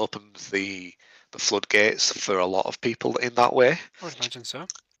opened the floodgates for a lot of people in that way. I would imagine so.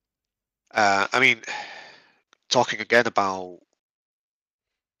 I mean, talking again about,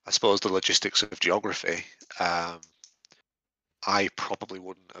 I suppose, the logistics of geography. Um, I probably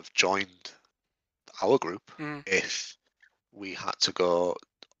wouldn't have joined our group Mm-hmm. if we had to go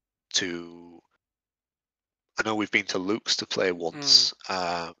to. I know we've been to Luke's to play Mm-hmm. once,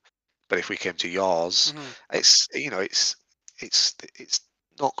 but if we came to yours, Mm-hmm. it's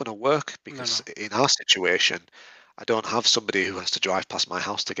not going to work No, because no. in our situation, I don't have somebody who has to drive past my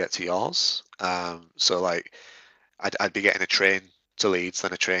house to get to yours. So like I'd be getting a train to Leeds,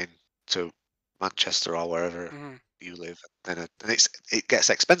 then a train to Manchester or wherever Mm-hmm. you live, and it gets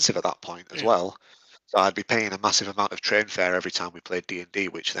expensive at that point as Yeah. well. So I'd be paying a massive amount of train fare every time we played D&D,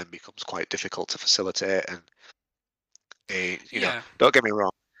 which then becomes quite difficult to facilitate. And Yeah. don't get me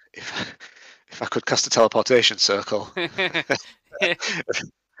wrong, if if I could cast a teleportation circle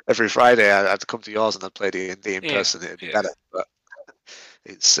every Friday, I'd come to yours and I'd play D&D in Yeah. person. It'd be Yeah. better, but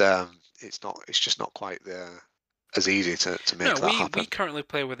it's not. It's just not quite as easy to No, make that we happen. currently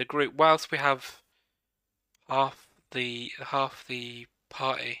play with a group. Whilst we have half the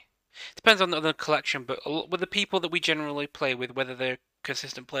party. Depends on the collection, but with the people that we generally play with, whether they're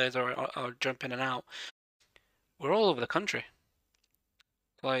consistent players or jump in and out, we're all over the country.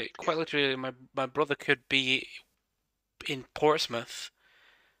 Like Yeah, quite literally, my brother could be in Portsmouth.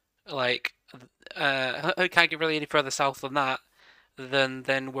 Like, I can't get really any further south than that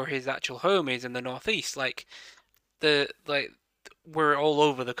than where his actual home is in the northeast. Like we're all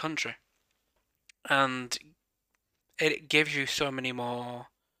over the country, and it gives you so many more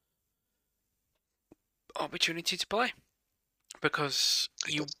opportunity to play. Because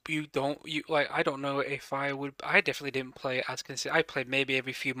it you does. you don't you like I don't know if I would I definitely didn't play as consistent. I played maybe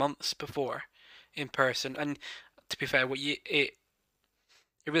every few months before in person, and to be fair, what you it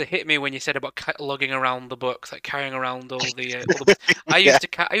really hit me when you said about lugging around the books, like carrying around all the books. Yeah,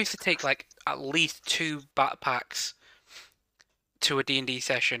 I used to take like at least two backpacks to a D&D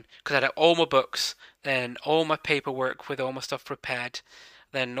session because I had all my books, then all my paperwork with all my stuff prepared,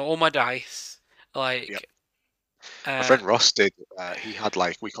 then all my dice, yeah. like My uh friend Ross did. He had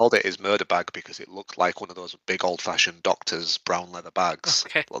like we called it his murder bag because it looked like one of those big old-fashioned doctor's brown leather bags,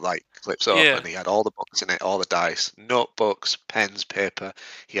 okay, like flips yeah, open. He had all the books in it, all the dice, notebooks, pens, paper.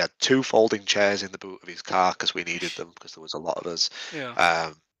 He had two folding chairs in the boot of his car because we needed them because there was a lot of us. yeah.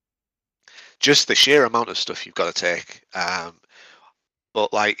 Um, just the sheer amount of stuff you've got to take.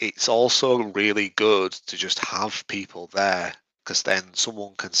 But like, it's also really good to just have people there because then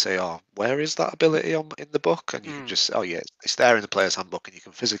someone can say, "Oh, where is that ability on in the book?" And you can Mm, just, "Oh yeah, it's there in the player's handbook," and you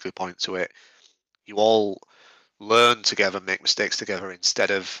can physically point to it. You all learn together, make mistakes together,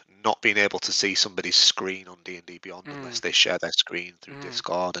 instead of not being able to see somebody's screen on D&D Beyond unless mm, they share their screen through mm.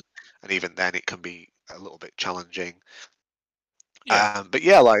 Discord, and even then it can be a little bit challenging. Yeah. But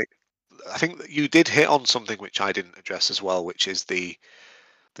yeah, like I think that you did hit on something which I didn't address as well, which is the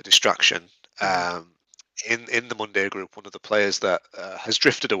distraction. Mm. Um, in the Monday group, one of the players that has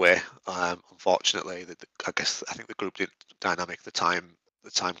drifted away, unfortunately, I guess I think the dynamic, the time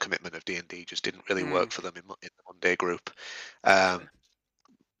commitment of D&D just didn't really Mm. work for them in the Monday group. That's Um, fair.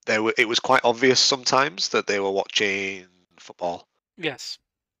 it was quite obvious sometimes that they were watching football Yes.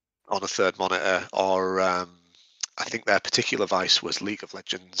 on a third monitor, or I think their particular vice was League of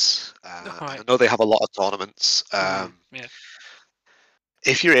Legends, All and I right. know they have a lot of tournaments. Mm. Yeah.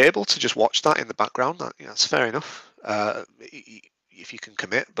 If you're able to just watch that in the background, that's fair enough. If you can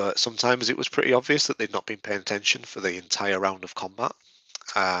commit, but sometimes it was pretty obvious that they'd not been paying attention for the entire round of combat,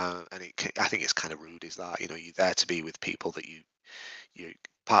 and I think it's kind of rude. Is that you're there to be with people that you're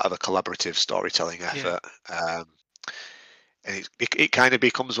part of a collaborative storytelling Yeah. effort, and it kind of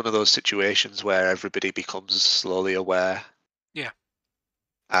becomes one of those situations where everybody becomes slowly aware, Yeah.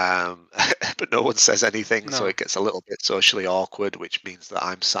 um, but no one says anything, so No. it gets a little bit socially awkward, which means that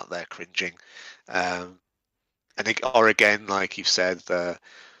I'm sat there cringing. Um, or again, like you've said,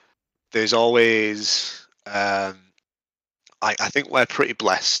 there's always. I think we're pretty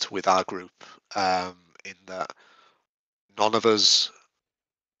blessed with our group, in that none of us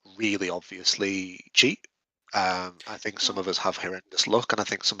really obviously cheat. I think some of us have horrendous luck, and I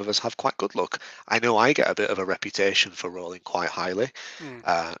think some of us have quite good luck. I know I get a bit of a reputation for rolling quite highly. Mm.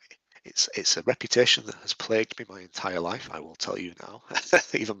 Uh, it's a reputation that has plagued me my entire life. I will tell you now,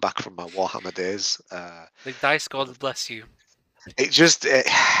 even back from my Warhammer days. The dice One of gods bless you.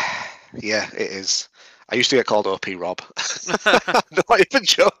 yeah, it is. I used to get called OP Rob. I'm not even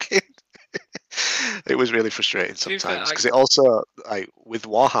joking. It was really frustrating To be fair, sometimes like, because it also, like with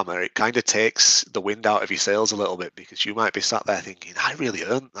Warhammer, it kind of takes the wind out of your sails a little bit because you might be sat there thinking, I really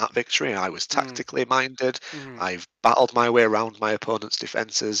earned that victory. I was mm, tactically minded. mm. I've battled my way around my opponent's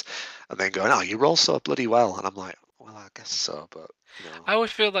defenses, and then going, oh, you roll so bloody well. And I'm like, well, I guess so, but you know, I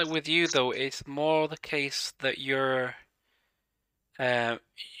always feel like with you though, it's more the case that uh,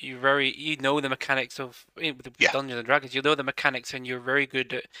 you know the mechanics of with yeah, Dungeons and Dragons. You know the mechanics, and you're very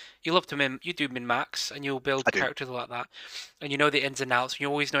good at. You love to you do min max, and you'll build I do. characters like that, and you know the ins and outs. And you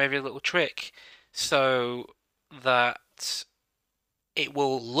always know every little trick, so that it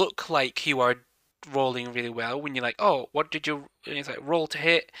will look like you are rolling really well when you're like, oh, what did you? And it's like roll to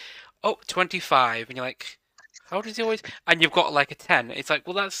hit. Oh, 25, and you're like, how does he always? And you've got like a 10. It's like,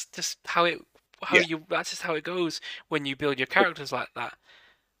 well, that's just Yeah, that's just how it goes when you build your characters like that.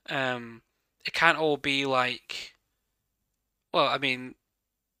 Um, it can't all be like, well, I mean,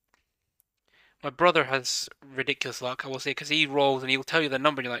 my brother has ridiculous luck, I will say, because he rolls and he'll tell you the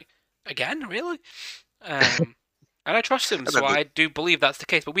number, and you're like, again, really? Um, and I trust him, and so then I do believe that's the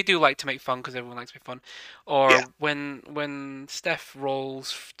case. But we do like to make fun because everyone likes to make fun. yeah, Or when Steph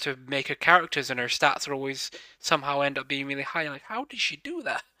rolls to make her characters and her stats are always somehow end up being really high. Like, how did she do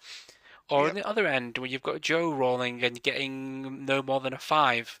that? Or yeah. on the other end, when you've got Joe rolling and getting no more than a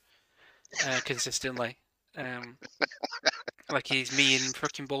 5 consistently, um, like he's me in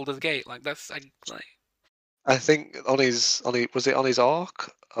freaking Baldur's Gate. Like that's like I think was it on his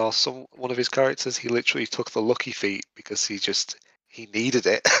arc or some one of his characters, he literally took the lucky feat because he needed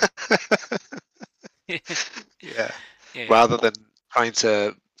it. Yeah. yeah. Rather than trying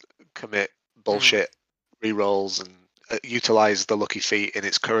to commit Mm, bullshit rerolls and utilize the lucky feat in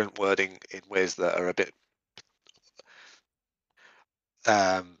its current wording in ways that are a bit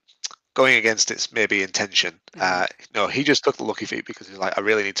um, going against its maybe intention. mm. No, he just took the lucky feat because he's like, I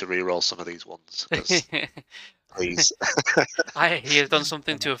really need to re-roll some of these ones because please. He has done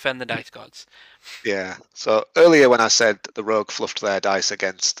something to offend the dice gods. Yeah. So earlier when I said the rogue fluffed their dice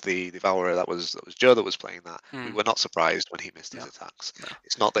against the devourer, that was Joe that was playing that. We Mm, were not surprised when he missed his no, attacks. no,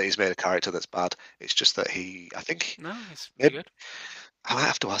 It's not that he's made a character that's bad. It's just that I think no. It's pretty maybe good. I might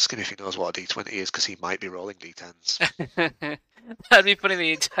have to ask him if he knows what a D20 is because he might be rolling D10s. That'd be funny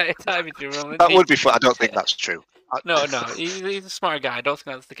the entire time if you're rolling That D. would be fun. I don't think that's true. No, no, he's a smart guy. I don't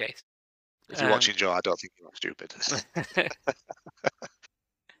think that's the case. If you're Um, watching Joe, I don't think you're stupid.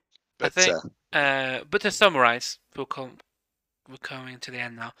 I But think, but to summarize, we're coming to the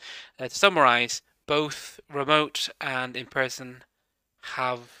end now. To summarize, both remote and in person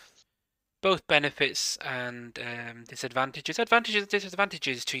have both benefits and disadvantages. Advantages and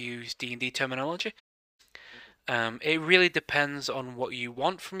disadvantages to use D&D terminology. It really depends on what you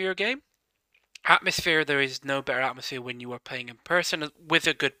want from your game. Atmosphere, there is no better atmosphere when you are playing in person with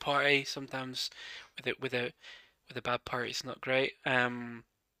a good party. Sometimes with a bad party, it's not great.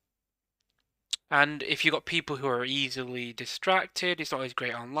 And if you've got people who are easily distracted, it's not always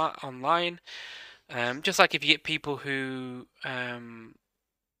great online. Just like if you get people who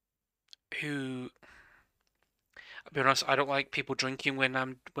I'll be honest, I don't like people drinking when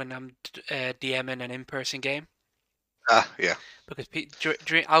I'm DMing an in-person game Ah, yeah. because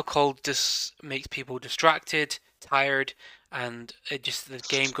drink alcohol just makes people distracted, tired, and it just the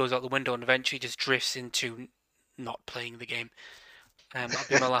game goes out the window and eventually just drifts into not playing the game. That'll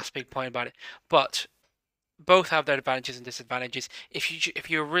be my last big point about it. But both have their advantages and disadvantages. If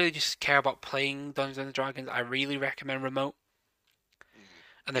you really just care about playing Dungeons and Dragons, I really recommend remote. Mhm.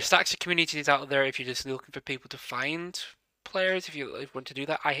 And there's Yeah. stacks of communities out there if you're just looking for people to find players. If you want to do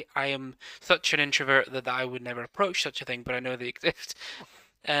that, I am such an introvert that I would never approach such a thing, but I know they exist.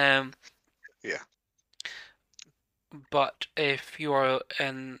 Um, Yeah. but if you are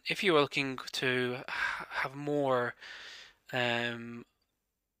looking to have more um,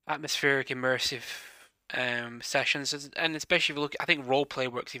 atmospheric, immersive sessions, and especially if you look, I think role play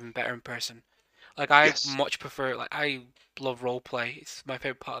works even better in person. Like I Yes. much prefer, like I love role play. It's my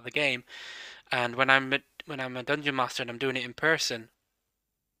favorite part of the game. And when I'm a dungeon master and I'm doing it in person,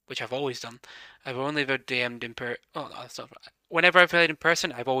 which I've always done, I've only ever DM'd in per. Oh, no, that's not right. Whenever I've played in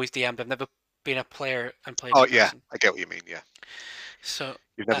person, I've always DM'd. I've never been a player and played Oh, in yeah. person. I get what you mean. Yeah. So,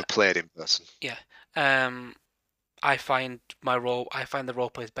 You've uh, never played in person. yeah, I find the role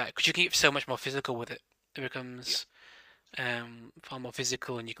plays better because you can get so much more physical with it. It Yeah. becomes far more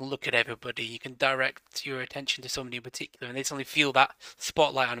physical, and you can look at everybody. You can direct your attention to somebody in particular, and they suddenly feel that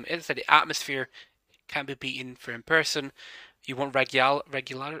spotlight on them. As I said, the atmosphere can't be beaten for in person. You want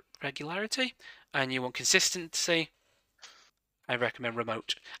regularity, and you want consistency. I recommend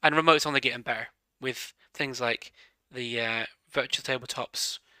remote, and remote's only getting better with things like the virtual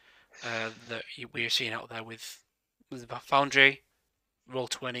tabletops that we're seeing out there with Foundry,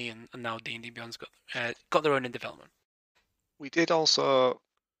 Roll20, and now D&D Beyond's got their own in development. We did also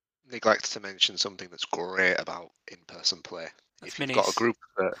neglect to mention something that's great about in-person play. That's If you've got a minis. group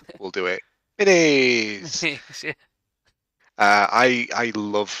that will do it, minis. Minis, yeah. I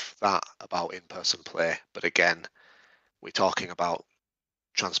love that about in-person play, but again, we're talking about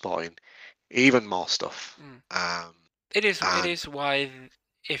transporting even more stuff. Mm. Um, It and is why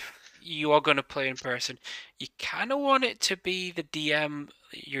if you are going to play in person, you kind of want it to be the DM,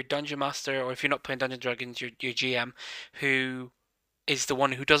 your dungeon master, or if you're not playing Dungeons and Dragons, your GM, who is the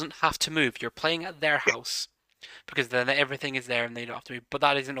one who doesn't have to move. You're playing at their yeah, house because then everything is there and they don't have to move. But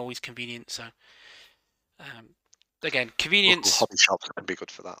that isn't always convenient. So um, again, local convenience, hobby shops can be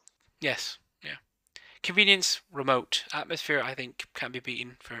good for that. yes, yeah, convenience, remote atmosphere. I think can be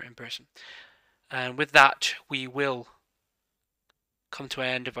beaten for in person. And with that, we will come to an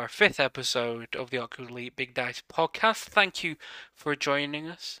end of our fifth episode of the Awkwardly Big Dice podcast. Thank you for joining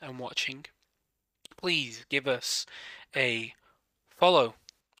us and watching. Please give us a follow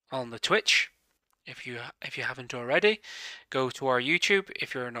on the Twitch if you haven't already. Go to our YouTube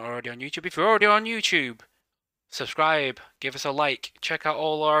if you're not already on YouTube. If you're already on YouTube, subscribe, give us a like, check out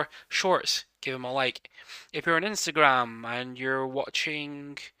all our shorts, give them a like. If you're on Instagram and you're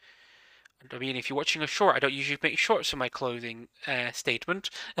watching, I mean, if you're watching a short, I don't usually make shorts for my clothing statement,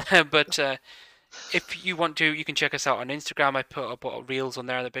 but if you want to, you can check us out on Instagram. I put up reels on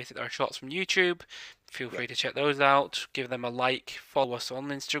there that basically are shots from YouTube. Feel Yeah, free to check those out. Give them a like. Follow us on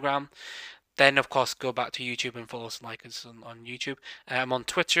Instagram. Then, of course, go back to YouTube and follow us and like us on YouTube. I'm on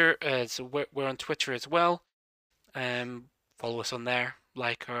Twitter. So we're on Twitter as well. Um, Follow us on there.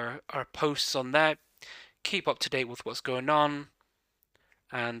 Like our posts on there. Keep up to date with what's going on.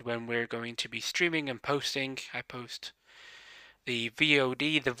 And when we're going to be streaming and posting, I post the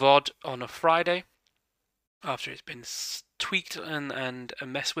VOD, the VOD, on a Friday after it's been tweaked and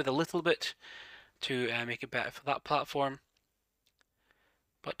messed with a little bit to make it better for that platform.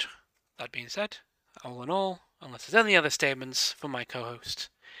 But that being said, all in all, unless there's any other statements from my co-host,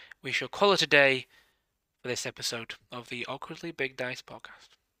 we shall call it a day for this episode of the Awkwardly Big Dice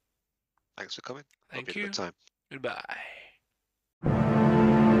podcast. thanks for coming. Hope you Thank had a good you. time. Goodbye.